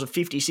scores of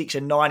 56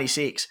 and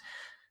 96.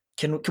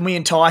 Can we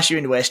entice you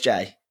into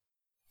SJ?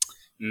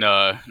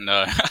 No.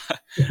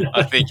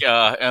 I think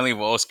only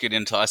Walsh could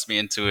entice me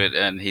into it,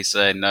 and he's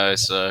saying no.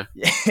 So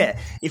yeah,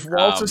 if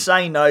Walsh is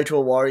saying no to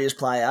a Warriors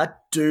player,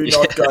 do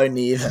not go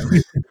near them.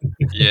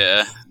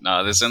 Yeah,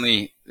 no.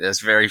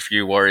 There's very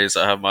few Warriors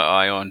I have my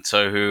eye on.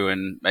 Tohu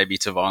and maybe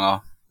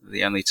Tavanga,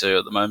 the only two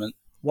at the moment.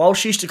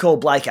 Walsh used to call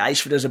Blake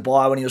Aceford as a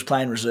buy when he was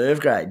playing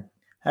reserve grade.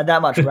 Had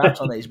that much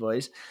raps on these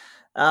boys.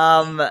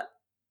 Tohu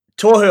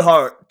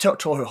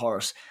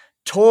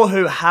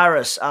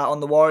Harris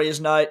on the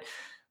Warriors note.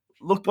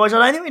 Look, boys, I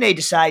don't think we need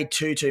to say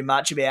too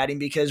much about him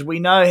because we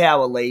know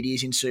how elite he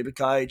is in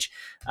Supercoach.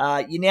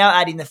 You're now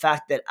adding the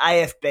fact that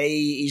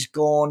AFB is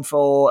gone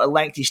for a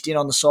lengthy stint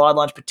on the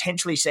sidelines,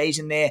 potentially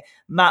season there.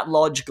 Matt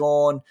Lodge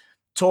gone.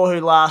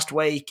 Tohu last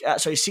week,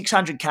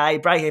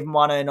 600K, break-even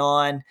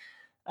 109.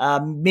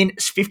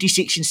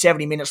 56 and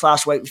 70 minutes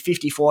last week with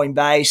 54 in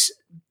base.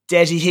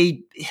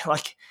 Desi,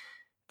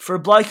 for a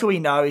bloke who we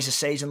know is a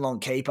season-long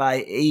keeper,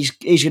 he's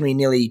going to be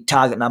nearly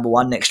target number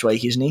one next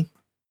week, isn't he?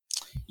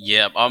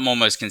 Yeah, I'm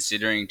almost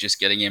considering just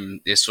getting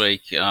him this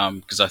week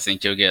because I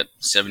think he'll get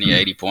 70,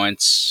 80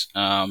 points,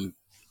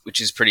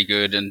 which is pretty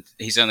good. And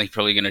he's only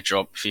probably going to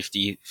drop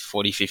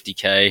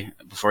 50K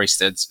before he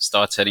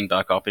starts heading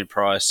back up in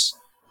price.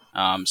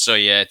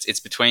 It's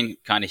between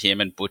kind of him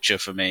and Butcher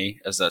for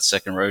me as that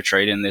second row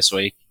trade in this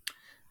week.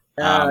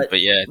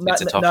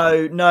 It's a tough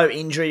one. No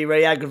injury,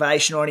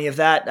 re-aggravation or any of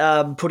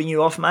that putting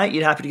you off, mate?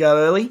 You'd happy to go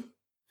early?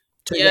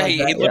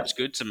 He looks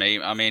good to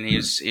me. I mean,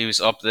 he was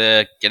up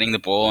there getting the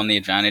ball on the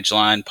advantage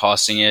line,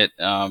 passing it.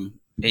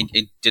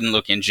 He didn't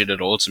look injured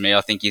at all to me.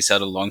 I think he's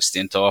had a long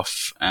stint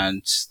off,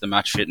 and the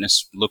match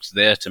fitness looked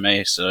there to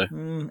me. So,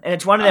 and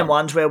it's one of them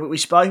ones where we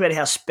spoke about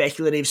how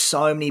speculative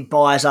so many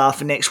buys are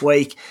for next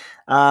week.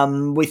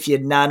 With your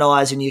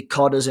Nanais and your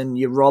Cotters and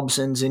your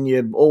Robsons and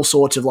your all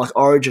sorts of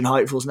Origin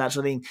hopefuls and that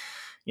sort of thing.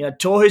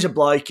 Tohu's a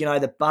bloke,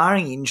 that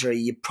barring injury,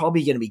 you're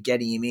probably going to be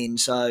getting him in.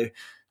 So,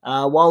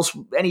 whilst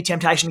any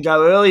temptation to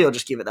go early or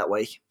just give it that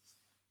week?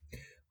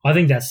 I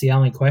think that's the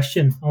only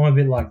question. I'm a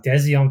bit like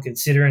Desi. I'm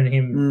considering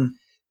him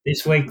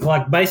this week.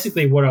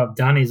 Basically what I've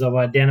done is I've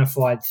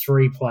identified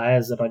 3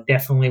 players that I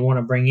definitely want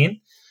to bring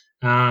in.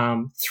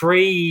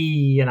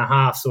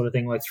 3.5 sort of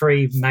thing,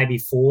 3, maybe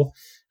 4.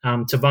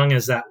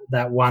 Tavanga's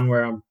that one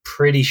where I'm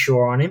pretty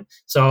sure on him.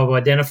 So I've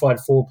identified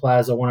 4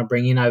 players I want to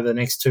bring in over the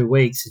next 2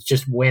 weeks. It's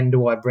just when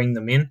do I bring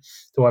them in?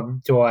 Do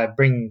I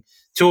bring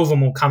 2 of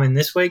them will come in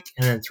this week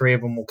and then 3 of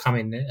them will come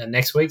in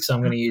next week. So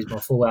I'm going to use my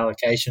full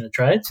allocation of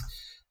trades.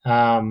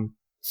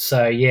 That's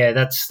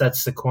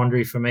the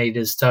quandary for me.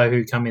 Does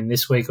Tohu come in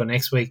this week or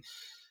next week?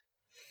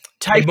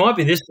 It might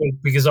be this week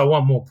because I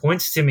want more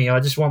points, Timmy. I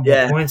just want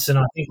more points. And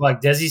I think,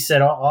 like Desi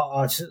said,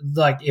 I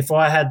if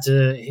I had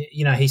to,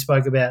 he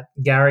spoke about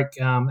Garrick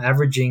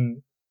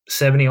averaging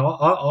 70.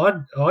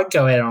 I'd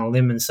go out on a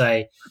limb and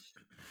say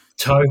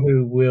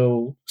Tohu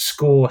will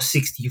score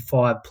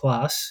 65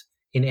 plus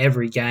in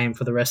every game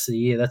for the rest of the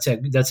year. That's how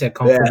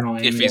confident I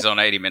am. If he's on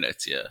 80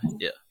 minutes, yeah.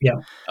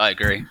 I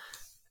agree.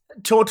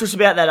 Talk to us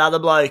about that other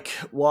bloke,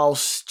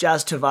 whilst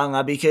Jazz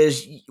Tavanga,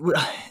 because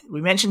we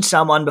mentioned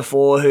someone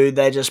before who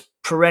they're just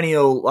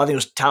perennial, I think it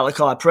was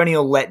Talakai,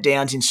 perennial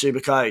letdowns in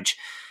Supercoach.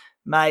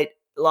 Mate,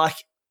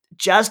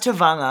 Jazz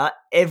Tavanga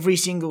every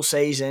single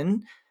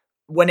season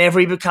whenever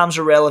he becomes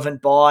a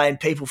relevant buy and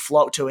people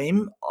flock to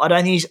him, I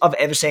don't think I've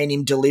ever seen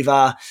him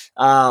deliver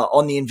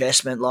on the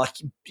investment. Like,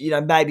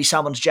 maybe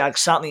someone's jacked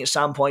something at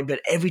some point,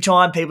 but every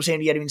time people seem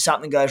to get him in,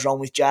 something goes wrong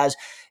with Jazz.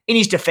 In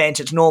his defence,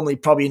 it's normally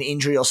probably an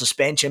injury or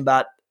suspension,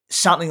 but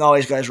something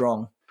always goes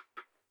wrong.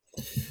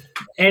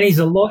 And he's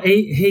a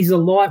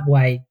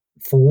lightweight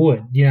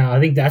forward. I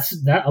think that's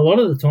a lot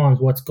of the times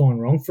what's gone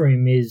wrong for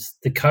him is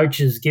the coach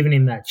has given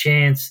him that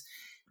chance.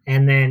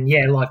 And then,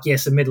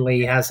 yes, admittedly,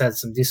 he has had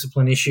some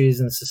discipline issues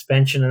and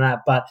suspension and that,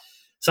 but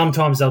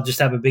sometimes they'll just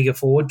have a bigger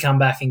forward come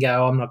back and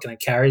go, I'm not going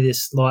to carry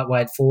this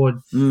lightweight forward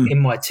in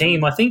my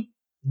team. I think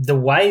the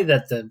way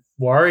that the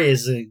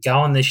Warriors are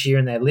going this year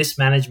and their list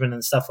management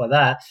and stuff like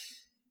that,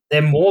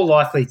 they're more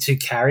likely to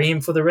carry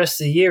him for the rest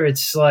of the year.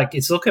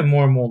 It's looking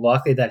more and more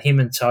likely that him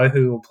and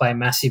Tohu will play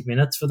massive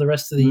minutes for the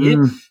rest of the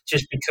year,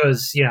 just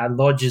because,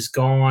 Lodge is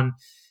gone.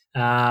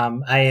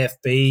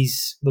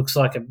 AFB's looks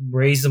like a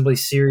reasonably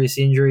serious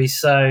injury.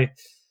 So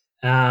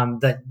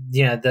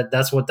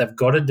that's what they've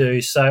got to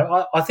do.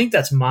 So I think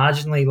that's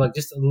marginally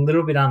just a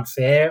little bit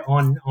unfair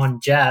on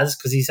Jazz,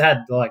 because he's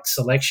had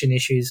selection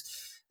issues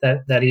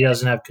that he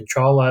doesn't have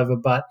control over.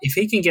 But if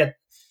he can get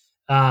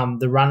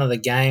the run of the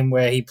game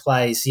where he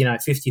plays,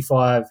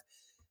 55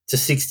 to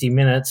 60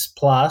 minutes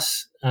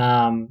plus,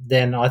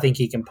 then I think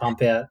he can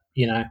pump out,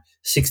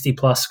 60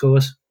 plus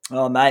scores.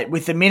 Oh, mate,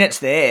 with the minutes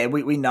there,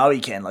 we know he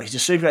can. He's a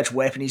Supercoach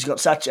weapon. He's got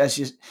such,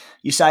 as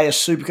you say, a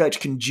Supercoach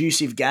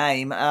conducive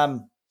game.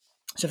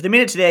 So if the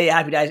minutes are there, you're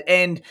happy days.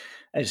 And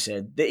as I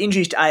said, the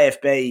injuries to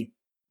AFB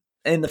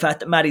and the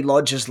fact that Matty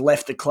Lodge has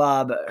left the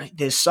club,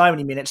 there's so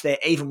many minutes there,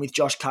 even with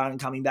Josh Curran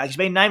coming back. He's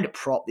been named a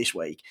prop this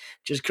week,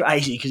 which is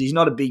crazy because he's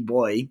not a big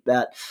boy,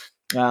 but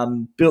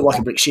built like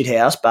a brick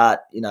shithouse.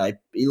 But,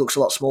 he looks a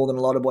lot smaller than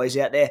a lot of boys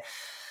out there.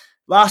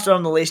 Last one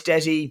on the list,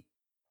 Desi,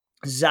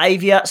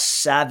 Xavier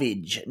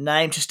Savage,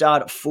 named to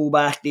start at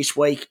fullback this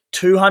week,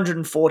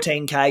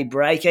 214K,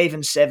 break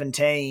even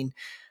 17.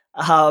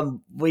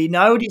 We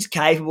know what he's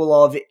capable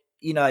of.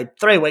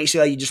 3 weeks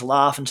ago, you just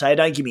laugh and say,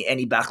 don't give me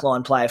any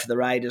backline player for the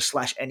Raiders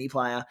 / any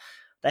player.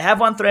 They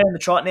have one thread in the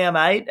trot now,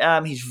 mate.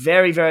 He's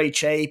very, very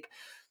cheap.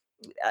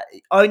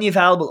 Only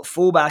available at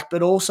fullback,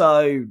 but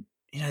also,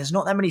 there's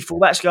not that many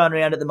fullbacks going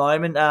around at the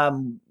moment. A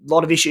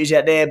lot of issues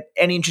out there.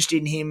 Any interest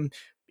in him?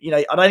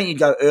 I don't think you'd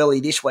go early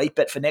this week,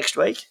 but for next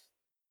week?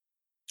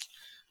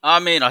 I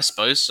mean, I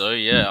suppose so.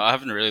 Yeah, I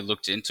haven't really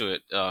looked into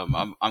it.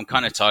 I'm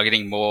kind of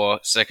targeting more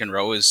second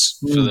rowers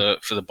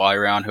for the bye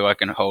round who I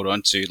can hold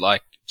on to,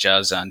 like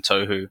Jazz and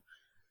Tohu,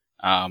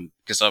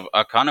 because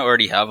I kind of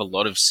already have a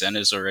lot of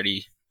centers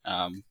already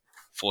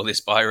for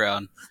this bye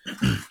round.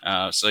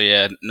 So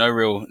yeah, no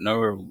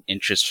real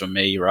interest for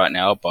me right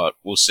now, but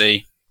we'll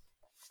see.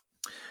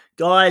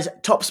 Guys,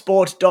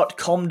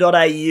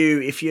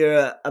 topsport.com.au. If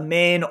you're a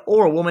man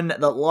or a woman that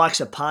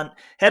likes a punt,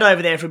 head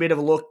over there for a bit of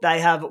a look.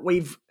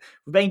 We've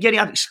been getting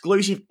up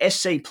exclusive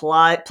SC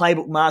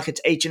playbook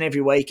markets each and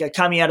every week,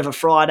 coming out of a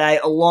Friday,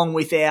 along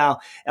with our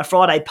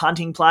Friday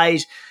punting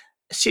plays,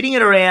 sitting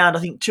at around, I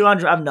think,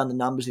 200, I haven't done the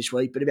numbers this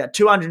week, but about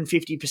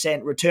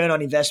 250% return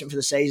on investment for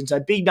the season.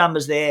 So big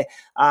numbers there.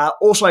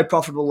 Also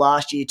profitable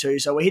last year too.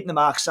 So we're hitting the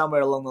mark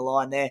somewhere along the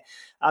line there.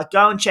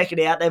 Go and check it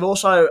out. They've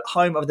also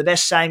home of the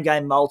best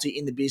same-game multi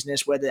in the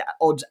business where the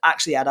odds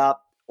actually add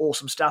up.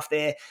 Awesome stuff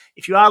there.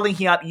 If you are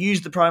linking up,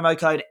 use the promo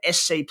code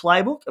SC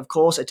Playbook. Of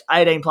course, it's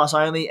 18 plus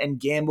only and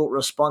gamble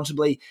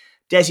responsibly.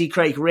 Desi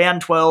Creek,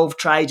 round 12,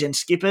 trades and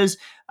skippers.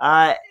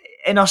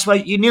 And I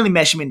suppose you nearly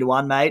mesh them into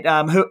one, mate.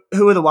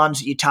 Who are the ones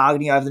that you're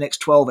targeting over the next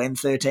 12 and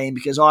 13?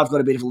 Because I've got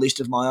a bit of a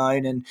list of my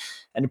own and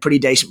a pretty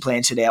decent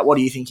plan set out. What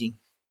are you thinking?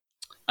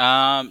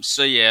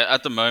 So yeah,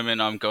 at the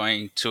moment I'm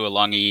going to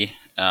Alungi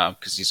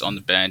because he's on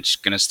the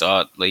bench, going to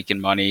start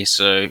leaking money.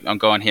 So I'm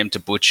going him to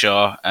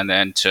Butcher and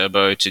then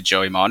Turbo to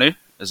Joey Manu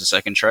as a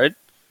second trade.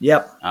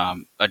 Yep.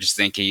 I just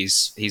think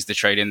he's the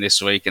trade in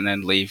this week and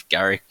then leave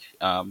Garrick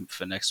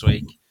for next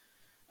week.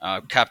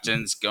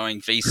 Captains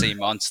going VC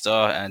Munster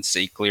and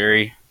C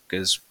Cleary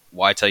because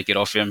why take it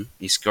off him?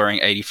 He's scoring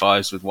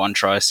 85s with 1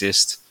 try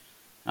assist.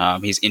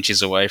 He's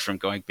inches away from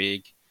going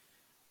big.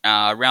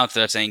 Round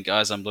 13,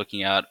 guys, I'm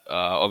looking at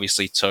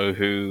obviously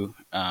Tohu,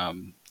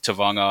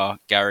 Tavanga,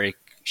 Garrick,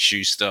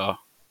 Schuster,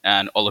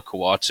 and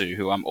Olakawatu,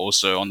 who I'm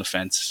also on the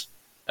fence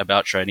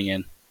about trading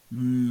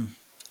in.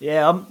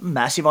 Yeah, I'm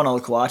massive on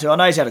Olakawatu. I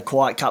know he's had a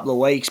quiet couple of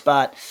weeks,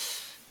 but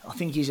I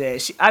think he's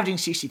averaging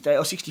 63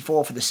 or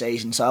 64 for the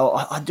season,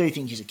 so I do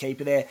think he's a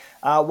keeper there.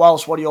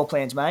 Wallace, what are your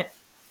plans, mate?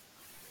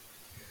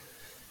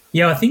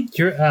 Yeah, I think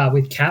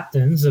with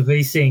captains, a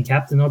VC and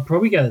captain, I'd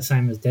probably go the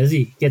same as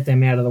Desi, get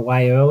them out of the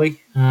way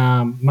early.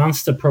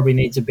 Munster probably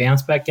needs a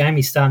bounce-back game.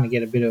 He's starting to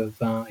get a bit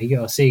of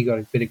I see he got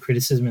a bit of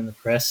criticism in the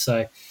press,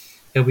 so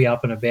he'll be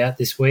up and about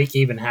this week.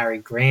 Even Harry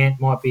Grant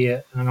might be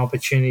an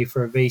opportunity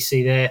for a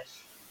VC there,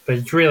 but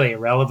it's really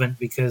irrelevant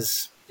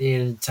because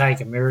it'd take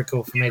a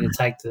miracle for me to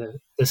take the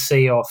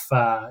C off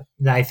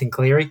Nathan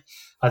Cleary.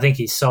 I think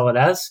he's solid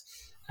as.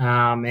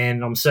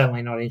 And I'm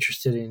certainly not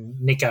interested in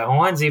Nicho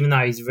Hynes, even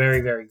though he's a very,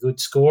 very good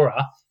scorer.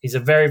 He's a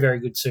very, very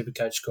good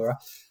Supercoach scorer.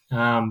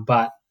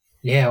 But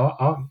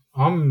I'm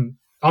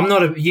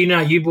not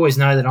you boys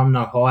know that I'm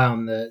not high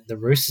on the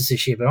Roosters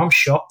this year, but I'm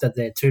shocked that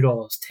they're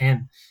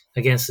 $2.10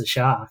 against the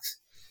Sharks.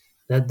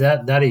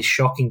 That is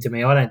shocking to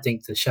me. I don't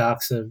think the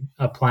Sharks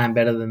are playing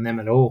better than them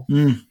at all.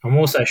 I'm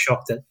also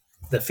shocked at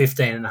the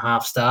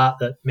 15.5 start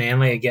that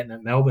Manly are getting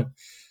at Melbourne,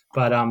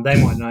 but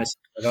they might know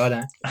something, but I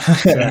don't.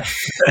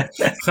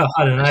 So,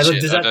 I don't know.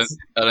 Shit,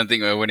 I don't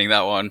think we're winning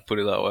that one. Put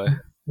it that way.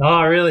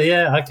 Oh, really?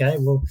 Yeah. Okay.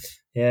 Well,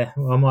 yeah.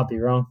 Well, I might be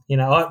wrong.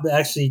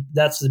 Actually,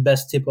 that's the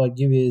best tip I'd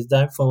give you is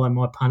don't follow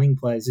my punting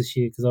plays this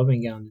year because I've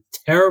been going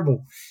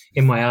terrible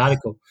in my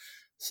article.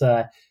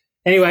 So,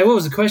 anyway, what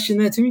was the question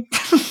there, Timmy?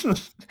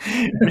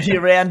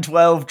 Your round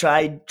 12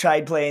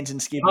 trade plans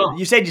and skip it.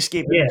 You said you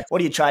skip it. Yeah. What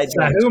are your trades?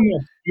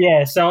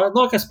 So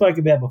like I spoke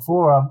about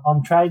before,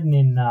 I'm trading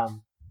in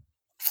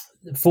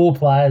 4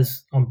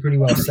 players I'm pretty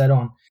well set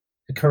on.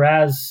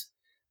 Karaz,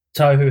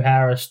 Tohu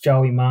Harris,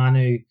 Joey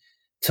Manu,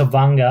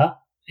 Tavanga,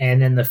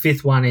 and then the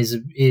 5th one is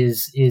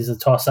a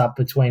toss-up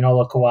between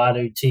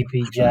Olakau'atu,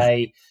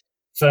 TPJ,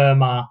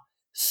 Firma,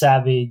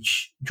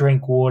 Savage,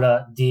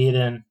 Drinkwater,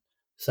 Dearden.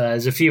 So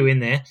there's a few in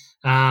there.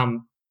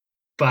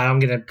 But I'm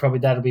going to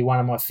that'll be one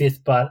of my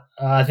 5th. But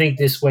I think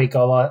this week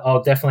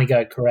I'll definitely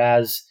go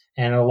Karaz,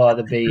 and it'll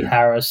either be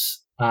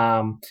Harris,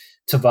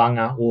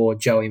 Tavanga, or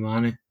Joey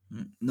Manu.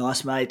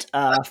 Nice, mate.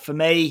 For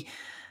me,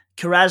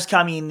 Karaz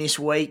coming in this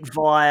week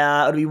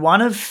via it'll be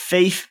one of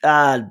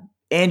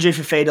Andrew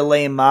Fifita,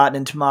 Liam Martin,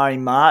 and Tamari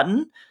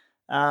Martin.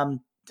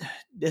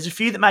 There's a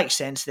few that make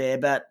sense there,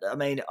 but I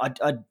mean,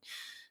 I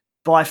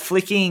by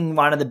flicking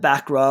one of the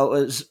back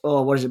rowers,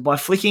 by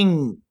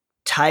flicking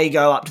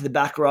Tago up to the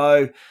back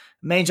row,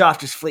 means I have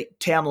to flick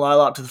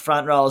Taumalolo up to the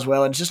front row as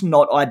well, and it's just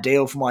not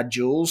ideal for my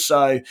duels.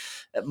 So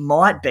it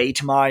might be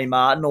Tamari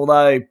Martin,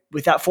 although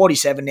with that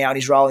 47 now and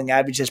his rolling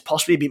average, there's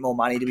possibly a bit more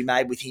money to be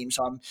made with him.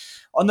 So I'm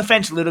on the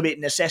fence a little bit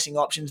in assessing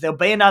options. There'll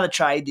be another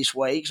trade this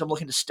week, so I'm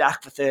looking to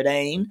stack for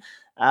 13,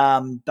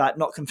 but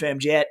not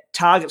confirmed yet.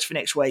 Targets for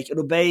next week,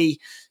 it'll be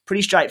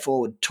pretty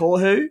straightforward.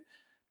 Tohu,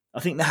 I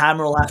think the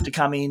hammer will have to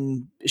come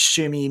in,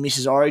 assuming he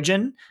misses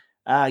Origin.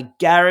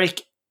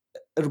 Garrick,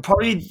 it'll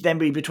probably then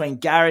be between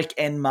Garrick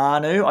and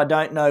Manu. I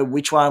don't know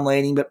which one I'm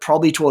leaning, but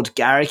probably towards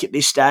Garrick at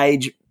this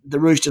stage. The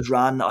Roosters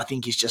run, I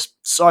think, is just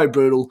so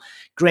brutal.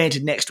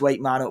 Granted, next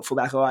week, Manu at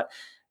fullback, all right.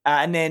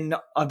 And then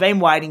I've been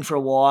waiting for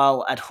a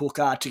while at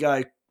hooker to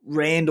go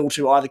Randall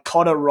to either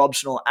Cotter,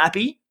 Robson, or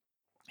Appy.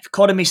 If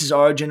Cotter misses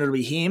Origin, it'll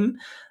be him.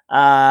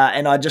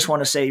 And I just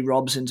want to see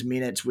Robson's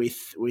minutes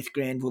with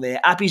Granville there.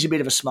 Appy's a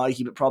bit of a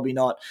smoky, but probably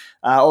not.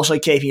 Also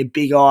keeping a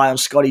big eye on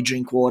Scotty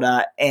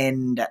Drinkwater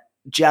and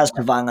Jazz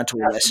Tavanga to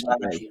West.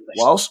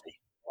 Whilst?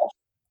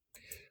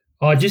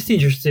 I'm just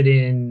interested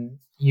in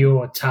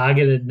your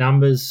targeted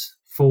numbers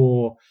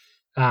for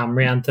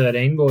round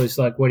 13, boys.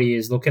 Like, what are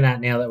you looking at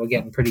now that we're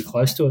getting pretty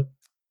close to it?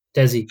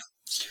 Desi?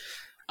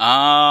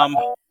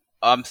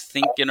 I'm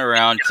thinking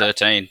around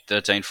 13,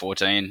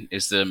 14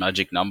 is the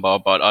magic number,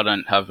 but I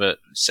don't have it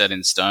set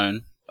in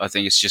stone. I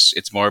think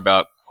it's more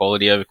about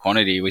quality over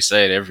quantity. We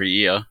say it every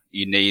year.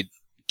 You need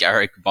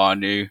Garrick,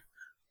 Manu,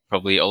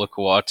 probably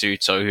Olakau'atu,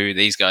 Tohu,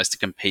 these guys to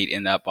compete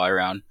in that bye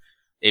round.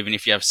 Even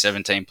if you have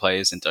 17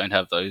 players and don't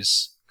have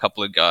those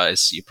couple of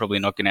guys, you're probably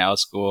not going to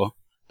outscore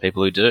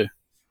people who do.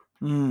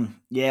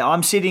 Yeah,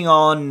 I'm sitting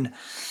on...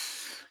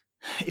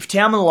 If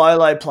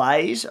Taumalolo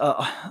plays,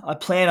 I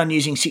plan on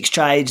using 6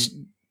 trades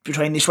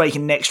between this week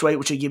and next week,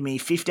 which will give me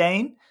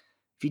 15.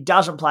 If he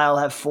doesn't play, I'll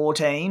have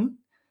 14.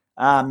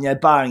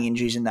 Barring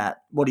injuries in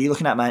that. What are you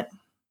looking at, mate?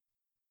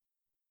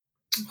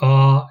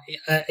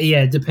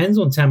 Yeah, it depends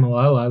on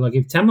Taumalolo. Like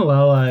if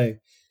Taumalolo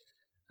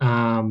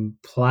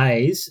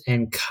plays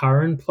and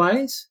Curran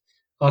plays,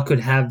 I could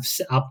have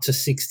up to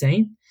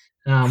 16,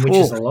 which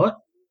is a lot.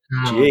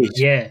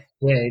 Yeah,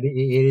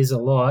 it is a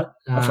lot.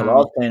 I feel like I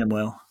was playing him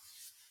well.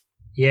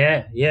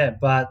 Yeah,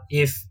 but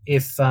if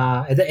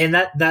and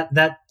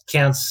that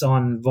counts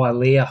on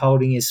Vilea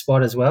holding his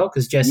spot as well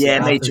because Jesse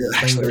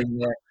Arthur's lingering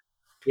there.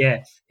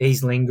 Yeah,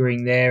 he's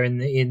lingering there in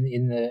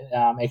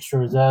the extra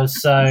reserves.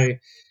 So,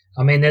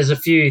 I mean, there's a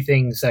few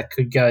things that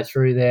could go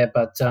through there,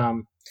 but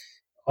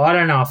I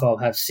don't know if I'll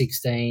have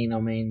 16. I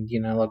mean,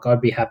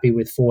 I'd be happy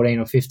with 14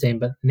 or 15,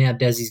 but now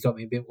Desi's got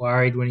me a bit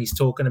worried when he's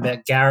talking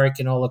about Garrick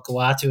and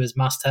Olakau'atu as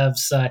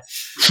must-haves, so I'm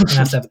going to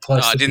have to have a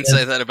close I didn't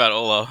say that about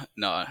Ola.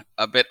 No,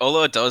 I bet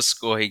Ola does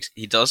score.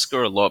 He does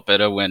score a lot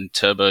better when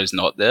Turbo's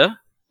not there.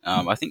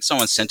 I think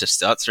someone sent a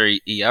stat through.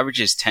 He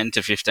averages 10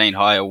 to 15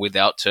 higher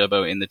without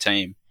Turbo in the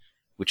team,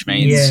 which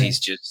means he's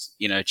just,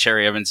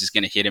 Cherry Evans is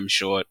going to hit him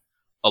short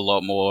a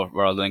lot more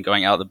rather than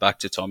going out the back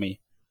to Tommy.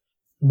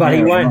 But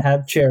he won't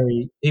have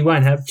Cherry. He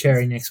won't have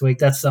Cherry next week.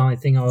 That's the only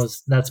thing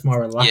that's my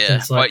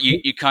reluctance. Yeah, but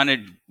you kind of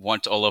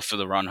want Ola for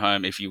the run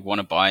home. If you want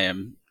to buy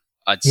him,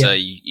 I'd say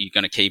you're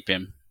going to keep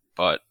him.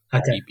 But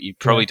you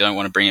probably don't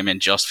want to bring him in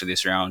just for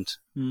this round.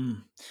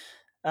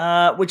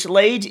 Which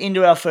leads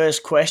into our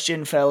first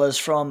question, fellas,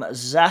 from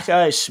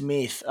Zacho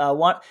Smith.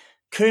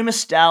 Kuma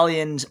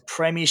Stallions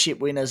premiership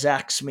winner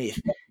Zach Smith.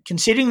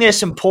 Considering there's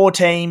some poor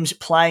teams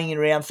playing in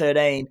round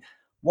 13,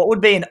 What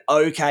would be an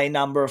okay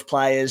number of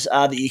players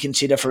that you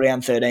consider for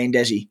round 13,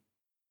 Desi?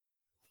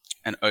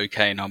 An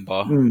okay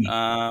number.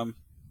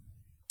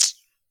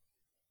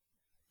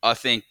 I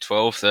think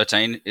 12,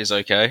 13 is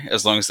okay,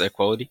 as long as they're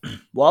quality.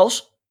 Walsh?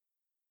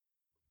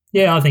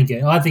 Yeah, I think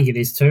it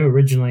is too.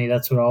 Originally,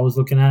 that's what I was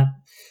looking at.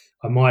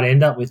 I might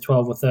end up with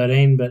 12 or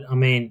 13, but I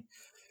mean,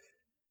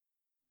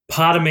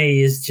 part of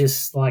me is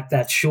just like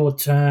that short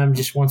term,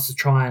 just wants to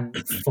try and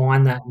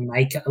find that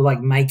make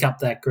up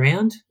that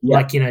ground,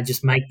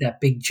 just make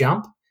that big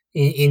jump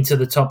into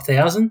the top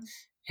 1,000.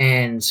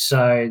 And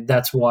so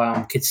that's why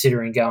I'm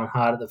considering going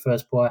hard at the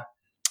first buy.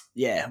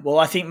 Yeah, well,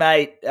 I think,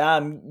 mate,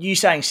 you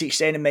saying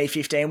 16 and me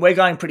 15, we're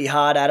going pretty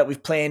hard at it.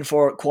 We've planned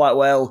for it quite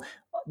well.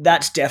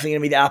 That's definitely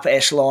going to be the upper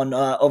echelon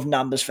of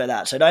numbers for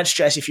that. So don't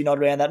stress if you're not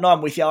around that. No,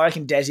 I'm with you. I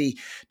reckon Desi,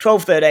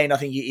 12, 13, I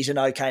think is an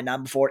okay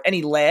number for it.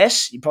 Any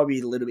less, you're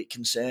probably a little bit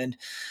concerned.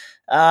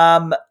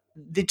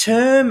 The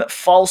term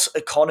false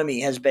economy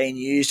has been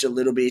used a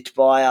little bit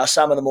by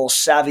some of the more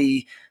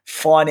savvy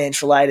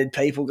finance-related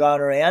people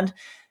going around.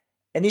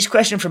 And this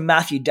question from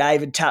Matthew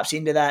David taps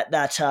into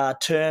that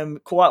term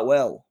quite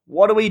well.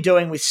 What are we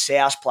doing with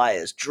South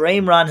players?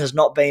 Dream run has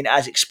not been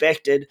as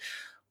expected.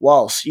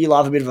 Whilst you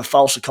love a bit of a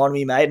false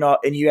economy, mate,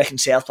 and you reckon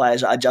South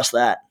players are just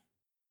that.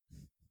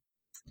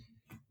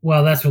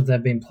 Well, that's what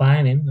they've been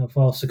playing in, a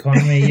false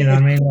economy. You know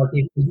what I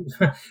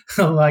mean?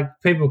 Like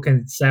people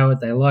can say what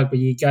they like, but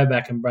you go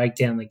back and break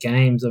down the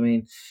games. I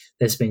mean,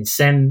 there's been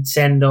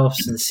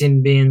send-offs and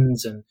sin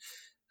bins and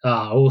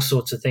all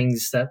sorts of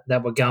things that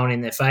were going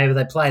in their favour.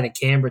 They played a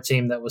Canberra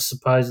team that was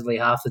supposedly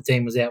half the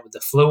team was out with the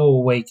flu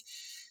all week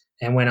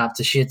and went up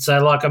to shit.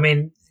 So,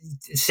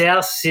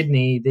 South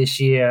Sydney this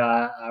year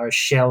are a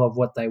shell of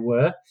what they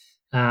were.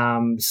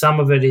 Some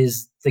of it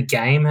is the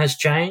game has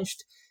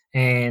changed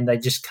and they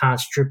just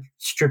can't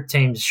strip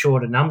teams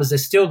short of numbers. They're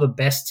still the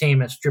best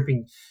team at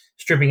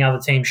stripping other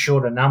teams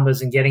short of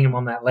numbers and getting them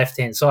on that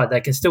left-hand side. They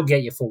can still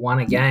get you for one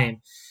a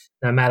game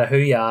no matter who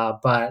you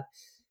are, but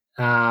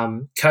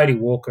Cody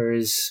Walker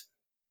is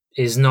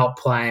not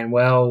playing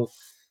well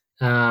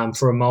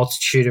for a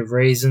multitude of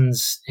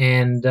reasons,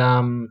 and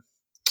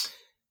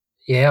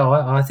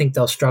I think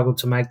they'll struggle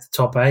to make the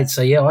top 8.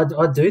 So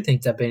I do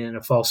think they've been in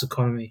a false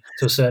economy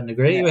to a certain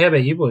degree. Yeah. How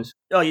about you boys?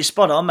 Oh, you're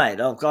spot on, mate.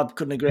 Oh, God,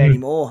 couldn't agree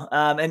anymore.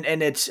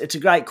 And it's a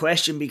great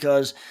question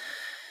because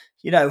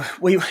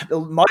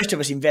most of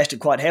us invested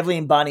quite heavily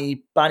in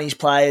Bunnies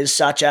players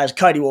such as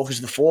Cody Walker's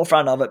the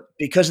forefront of it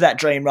because of that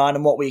dream run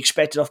and what we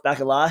expected off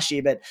back of last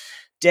year. But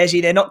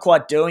Desi, they're not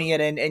quite doing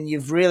it, and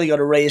you've really got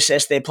to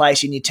reassess their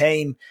place in your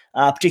team,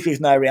 particularly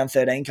with no round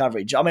 13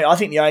 coverage. I mean, I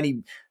think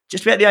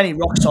just about the only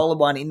rock solid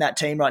one in that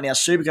team right now,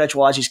 Supercoach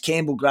wise, is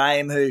Campbell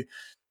Graham, who,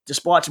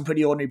 despite some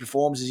pretty ordinary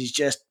performances, is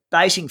just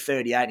basing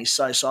 38 and is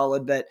so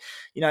solid. But,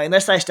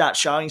 unless they start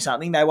showing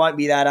something, they won't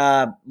be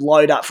that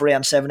load up for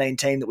round 17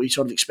 team that we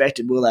sort of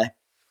expected, will they?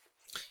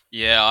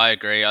 Yeah, I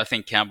agree. I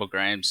think Campbell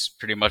Graham's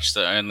pretty much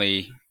the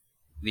only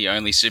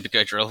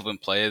Supercoach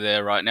relevant player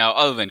there right now,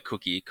 other than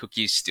Cookie.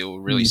 Cookie's still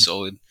really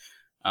solid.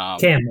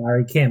 Cam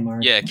Murray.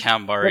 Yeah,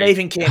 Cam Murray. But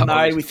even Cam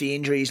Murray with the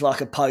injuries,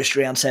 like a post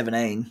round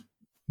 17.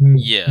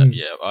 Yeah,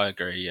 I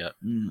agree. Yeah,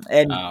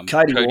 and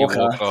Cody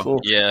Walker.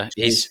 Yeah,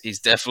 he's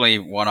definitely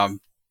one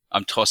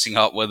I'm tossing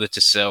up whether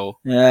to sell.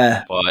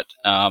 Yeah, but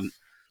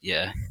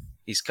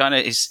he's kind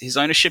of his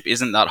ownership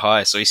isn't that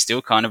high, so he's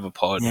still kind of a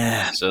pod.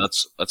 Yeah, so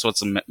that's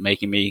what's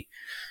making me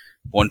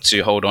want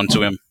to hold on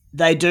to him.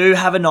 They do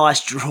have a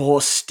nice draw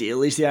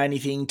still, is the only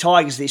thing.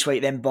 Tigers this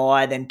week, then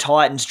bye, then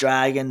Titans,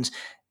 Dragons,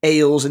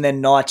 Eels, and then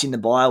Knights in the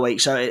bye week.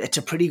 So it's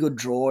a pretty good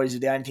draw, is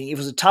the only thing. If it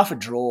was a tougher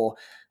draw,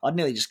 I'd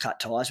nearly just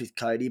cut ties with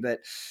Cody. But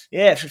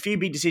yeah, it's a few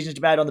big decisions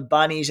to be made on the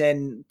Bunnies,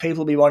 and people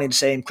will be wanting to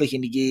see him click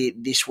into gear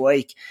this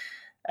week.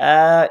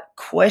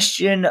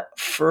 Question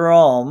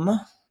from,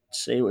 let's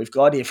see what we've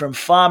got here, from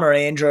Farmer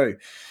Andrew.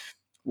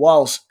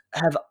 Whilst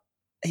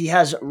he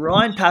has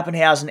Ryan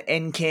Pappenhausen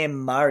and Cam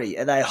Murray.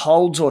 Are they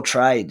holds or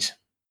trades?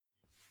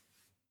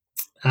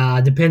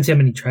 Depends how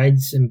many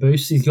trades and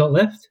boosts he's got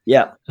left.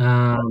 Yeah.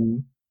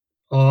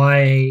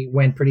 I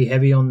went pretty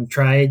heavy on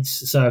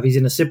trades, so if he's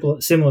in a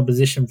similar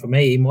position for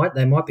me,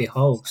 they might be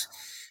holds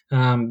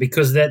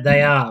because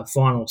they are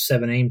final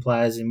 17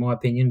 players in my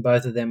opinion.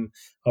 Both of them,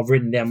 I've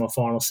written down my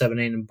final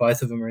 17, and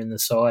both of them are in the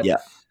side. Yeah.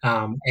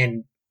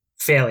 And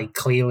fairly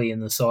clearly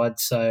in the side.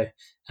 So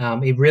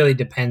it really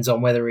depends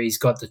on whether he's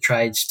got the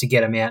trades to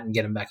get him out and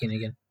get him back in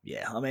again.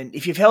 Yeah, I mean,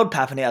 if you've held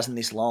Pappenhausen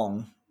this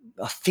long,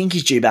 I think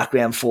he's due back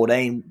round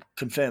 14,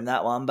 confirm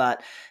that one.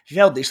 But if you've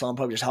held this long,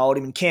 probably just hold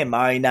him. And Cam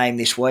Murray named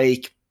this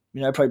week,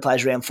 probably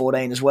plays round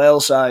 14 as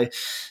well. So,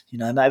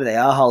 maybe they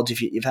are holds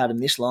if you've had him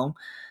this long.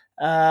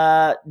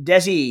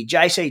 Desi,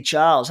 JC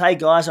Charles. Hey,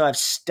 guys, I have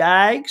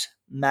Stags,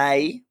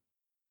 May,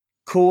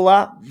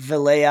 Cooler,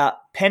 Vilea,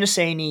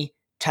 Penasini,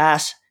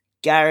 Tass,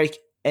 Garrick,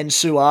 and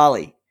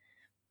Suali.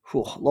 A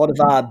lot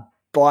of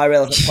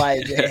buy-relevant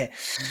players there.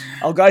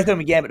 I'll go through them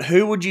again, but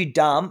who would you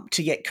dump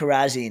to get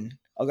Carraz in?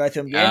 I'll go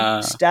through them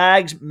again.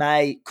 Stags,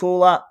 May,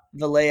 Cooler,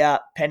 Vilea,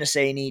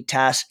 Penasini,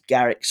 Tass,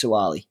 Garrick,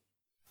 Suali.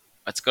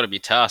 it's got to be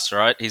Tass,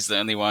 right? He's the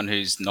only one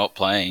who's not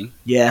playing.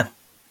 Yeah.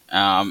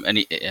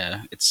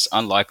 It's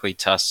unlikely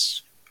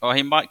Tass. Oh,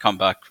 he might come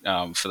back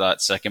for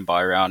that second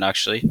bye round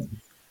actually.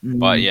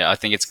 But yeah, I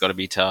think it's got to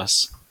be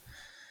Tass.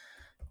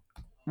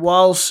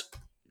 Whilst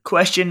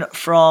question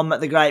from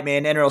the great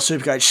man, NRL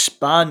Supercoach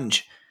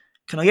Sponge.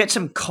 Can I get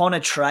some Connor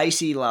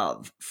Tracy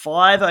love?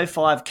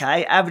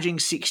 505k, averaging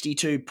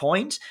 62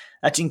 points.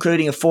 That's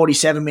including a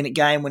 47-minute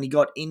game when he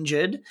got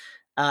injured.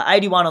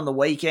 81 on the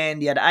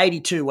weekend. He had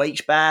 82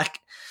 weeks back.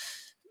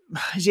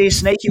 Is he a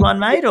sneaky one,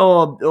 mate,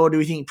 or do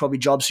we think probably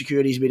job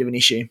security is a bit of an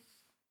issue?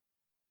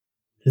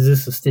 Is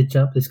this a stitch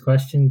up, this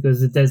question?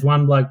 Because if there's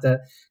one bloke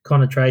that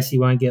Connor Tracy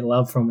won't get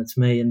love from, it's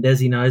me, and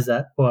Desi knows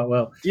that quite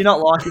well. Do you not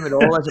like him at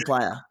all as a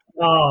player?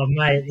 Oh,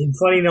 mate, in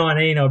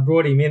 2019, I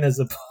brought him in as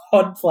a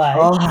pod play,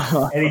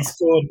 and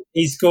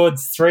he scored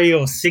 3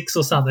 or 6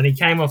 or something. He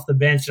came off the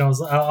bench, and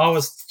I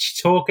was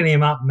talking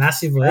him up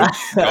massively.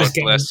 God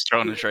bless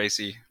Connor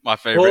Tracy, my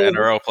favourite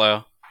NRL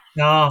player.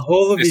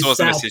 All of this his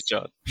wasn't stats, a sit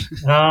job.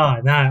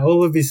 No,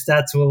 all of his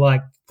stats were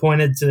like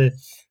pointed to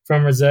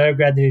from reserve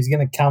grad that he was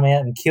going to come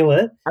out and kill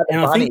it.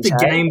 And I think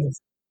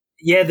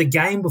the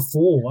game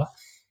before,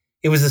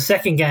 it was the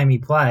second game he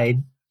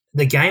played.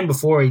 The game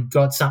before, he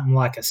got something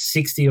like a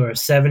 60 or a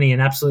 70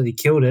 and absolutely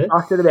killed it.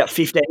 I said about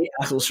 15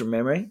 tackles from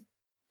memory.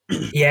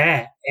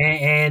 Yeah,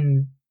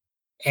 and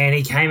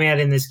he came out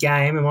in this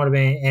game. It might have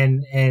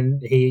been,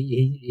 and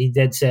he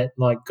dead set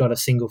like got a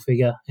single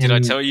figure. Did I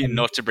tell you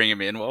not to bring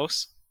him in,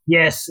 Walsh?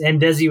 Yes,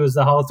 and Desi was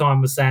the whole time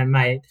was saying,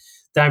 mate,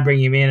 don't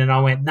bring him in. And I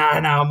went, no,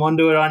 I'm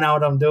onto it. I know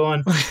what I'm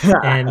doing.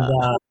 And,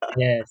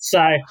 yeah,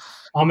 so,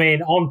 I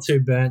mean, I'm too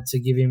burnt to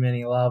give him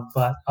any love.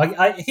 But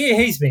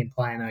he's been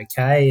playing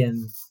okay,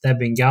 and they've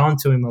been going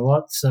to him a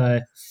lot.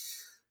 So,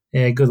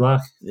 yeah, good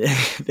luck. Yeah,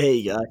 there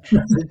you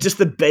go. Just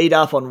the beat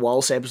up on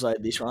Walsh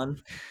episode, this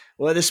one.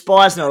 Well, the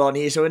spy's not on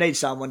here, so we need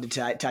someone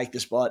to take the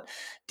spot.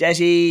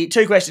 Desi,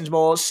 2 questions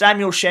more.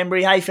 Samuel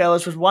Shembry, hey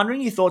fellas, was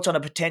wondering your thoughts on a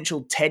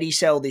potential Teddy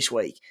sell this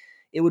week.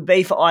 It would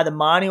be for either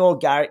Marnie or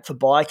Garrick for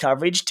bye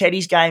coverage.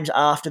 Teddy's games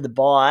after the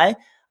bye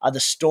are the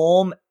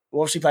Storm,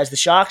 who obviously plays the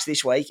Sharks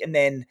this week, and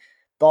then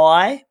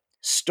bye,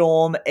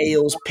 Storm,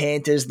 Eels,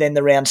 Panthers, then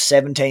the round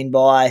 17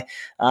 bye,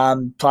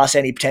 plus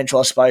any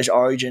potential, I suppose,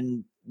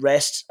 Origin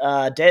rest.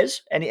 Des,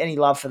 any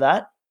love for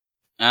that?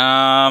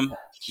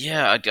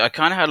 Yeah, I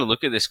kind of had a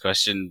look at this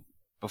question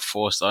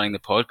before starting the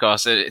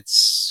podcast.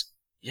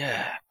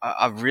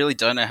 I really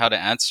don't know how to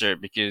answer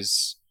it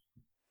because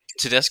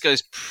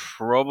Tedesco's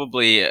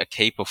probably a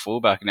keeper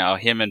fullback now.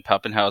 Him and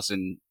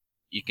Pappenhausen,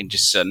 you can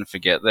just set and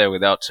forget there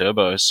without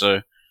Turbo.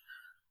 So,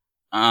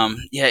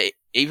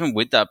 even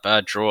with that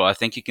bad draw, I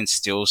think he can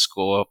still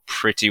score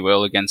pretty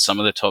well against some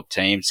of the top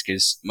teams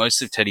because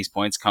most of Teddy's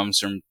points comes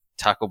from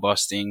tackle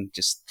busting,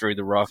 just through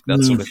the rock,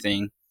 that sort of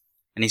thing.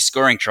 And he's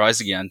scoring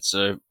tries again.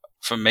 So,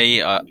 for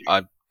me,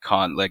 I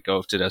can't let go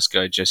of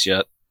Tedesco just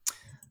yet.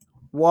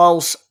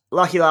 Walsh,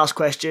 lucky last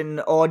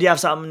question. Or do you have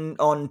something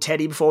on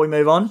Teddy before we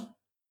move on?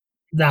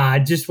 Nah,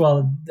 just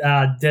while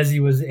Desi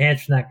was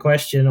answering that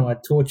question, I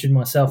tortured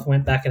myself,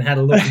 went back and had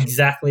a look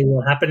exactly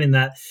what happened in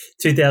that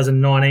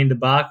 2019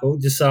 debacle,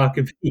 just so I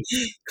could be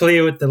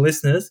clear with the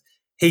listeners.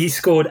 He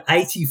scored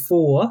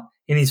 84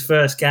 in his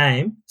first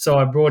game, so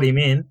I brought him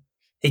in.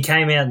 He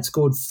came out and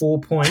scored 4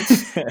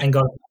 points and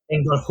got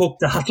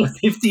hooked after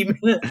 50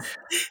 minutes.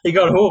 He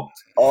got hooked.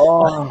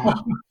 Oh.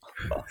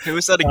 Who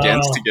was that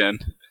against again?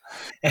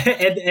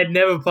 And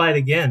never played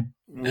again.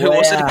 Who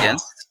was it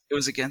against? It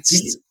was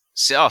against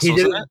South,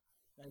 wasn't it?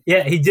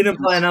 Yeah, he didn't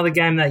play another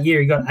game that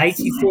year. He got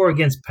 84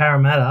 against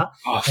Parramatta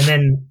and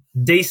then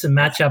decent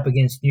matchup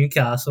against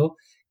Newcastle.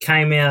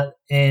 Came out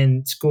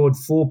and scored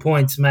 4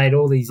 points, made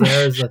all these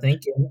errors, I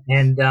think.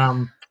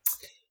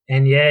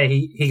 And yeah,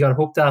 he got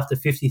hooked after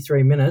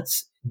 53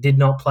 minutes. Did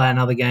not play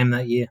another game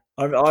that year.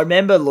 I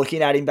remember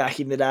looking at him back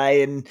in the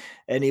day, and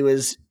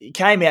he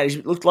came out. He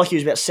looked like he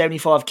was about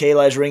 75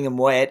 kilos, ring and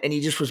wet, and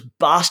he just was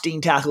busting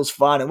tackles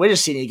fun. And we're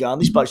just sitting here going,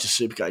 "This bloke's a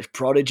Supercoach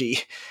prodigy."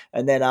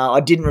 And then I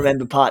didn't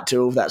remember part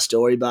 2 of that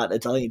story, but I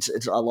think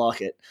I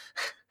like it.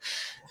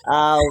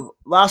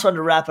 Last one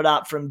to wrap it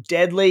up from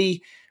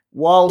Deadly.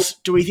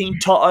 Whilst do we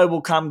think Toto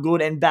will come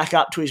good and back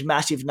up to his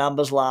massive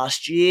numbers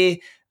last year?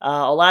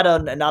 I'll add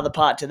on another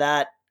part to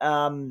that.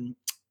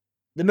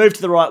 The move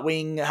to the right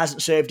wing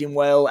hasn't served him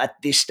well at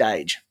this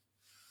stage.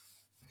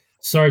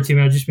 Sorry, Tim,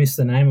 I just missed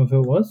the name of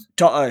who it was.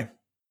 Toto.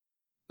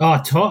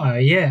 Oh, Toto,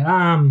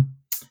 yeah.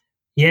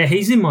 Yeah,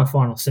 he's in my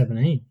final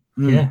 17.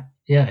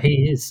 Yeah,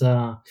 he is.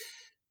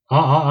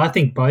 I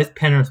think both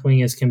Penrith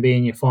wingers can be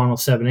in your final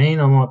 17.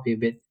 I might be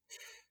a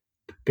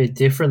bit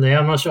different there.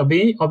 I'm not sure.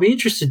 I'll be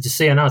interested to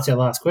see. I know it's our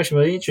last question,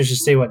 but I'll be interested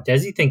to see what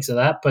Desi thinks of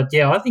that. But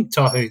yeah, I think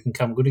Toto can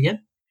come good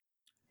again.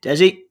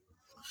 Desi?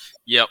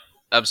 Yep.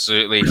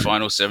 Absolutely,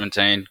 final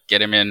 17.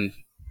 Get him in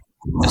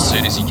as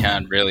soon as you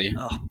can, really.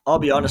 Oh, I'll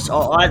be honest.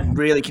 I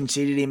really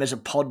considered him as a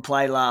pod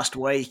play last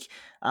week.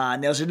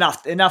 And there was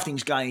enough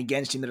things going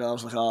against him that I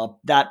was like,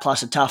 that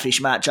plus a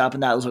toughish matchup,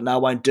 and that was like, no, I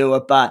won't do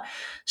it. But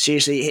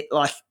seriously,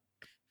 like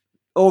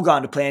all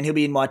going to plan. He'll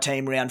be in my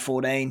team round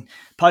 14.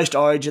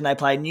 Post-Origin, they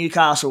play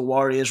Newcastle,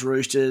 Warriors,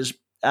 Roosters.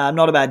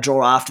 Not a bad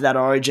draw after that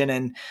Origin,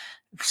 and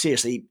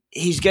seriously,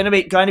 he's going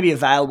to be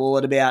available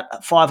at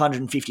about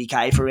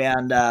 550k for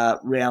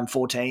round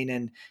 14,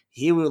 and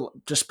he will,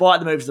 despite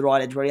the move to the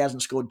right edge where he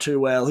hasn't scored too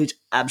well, he's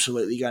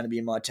absolutely going to be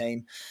in my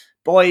team.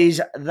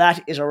 Boys,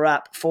 that is a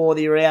wrap for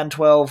the Round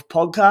 12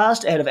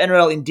 podcast ahead of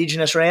NRL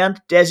Indigenous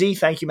Round. Desi,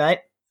 thank you, mate.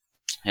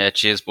 Yeah,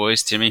 cheers,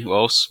 boys. Timmy,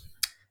 Walls.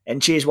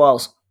 And cheers,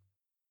 Walls.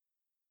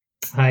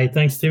 Hey,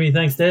 thanks, Timmy.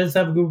 Thanks, Des.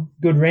 Have a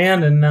good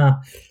round, and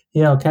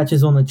I'll catch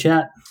us on the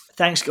chat.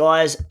 Thanks,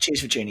 guys.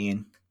 Cheers for tuning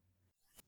in.